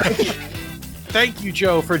 thank you,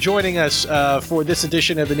 Joe, for joining us for this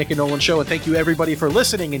edition of the Nick and Nolan Show. And thank you, everybody, for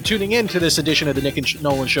listening and tuning in to this edition of the Nick and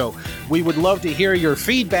Nolan Show. We would love to hear your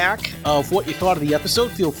feedback of what you thought of the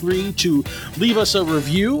episode. Feel free to leave us a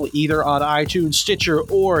review either on iTunes, Stitcher,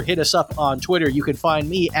 or hit us up on Twitter. You can find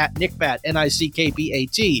me at NickBat,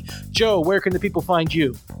 NickBat. Joe, where can the people find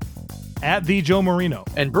you? At the Joe Marino.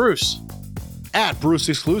 And Bruce? At Bruce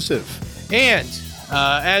Exclusive. And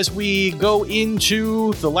as we go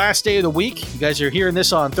into the last day of the week, you guys are hearing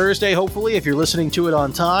this on Thursday, hopefully, if you're listening to it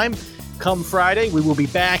on time. Come Friday, we will be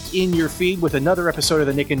back in your feed with another episode of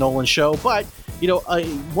the Nick and Nolan Show. But,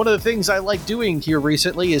 one of the things I like doing here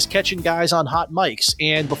recently is catching guys on hot mics.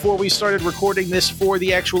 And before we started recording this for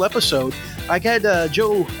the actual episode, I had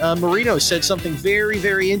Joe Marino said something very,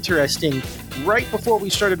 very interesting right before we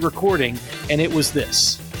started recording, and it was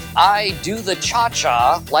this. I do the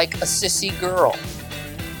cha-cha like a sissy girl.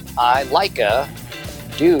 I like-a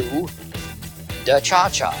do the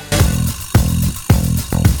cha-cha.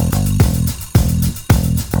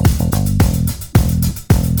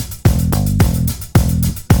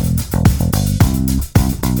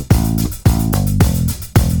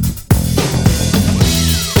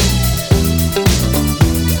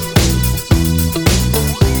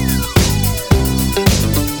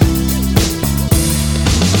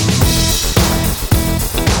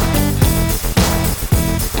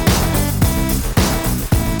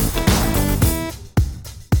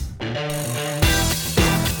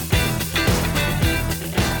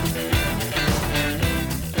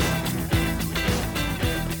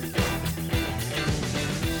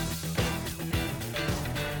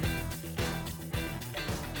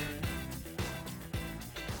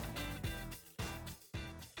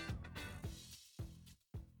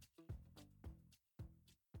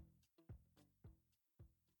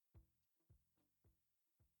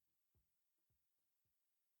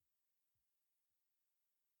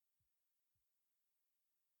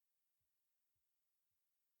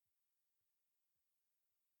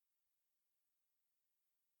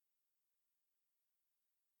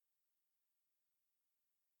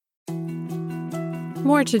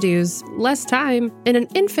 More to-dos, less time, and an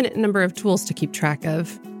infinite number of tools to keep track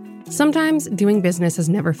of. Sometimes doing business has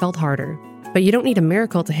never felt harder, but you don't need a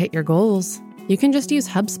miracle to hit your goals. You can just use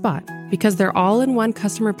HubSpot, because their all-in-one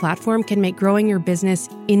customer platform can make growing your business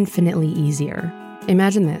infinitely easier.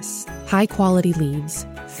 Imagine this: high-quality leads,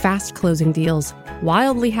 fast closing deals,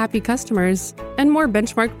 wildly happy customers, and more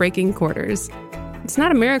benchmark-breaking quarters. It's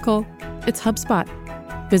not a miracle, it's HubSpot.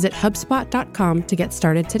 Visit HubSpot.com to get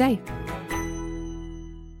started today.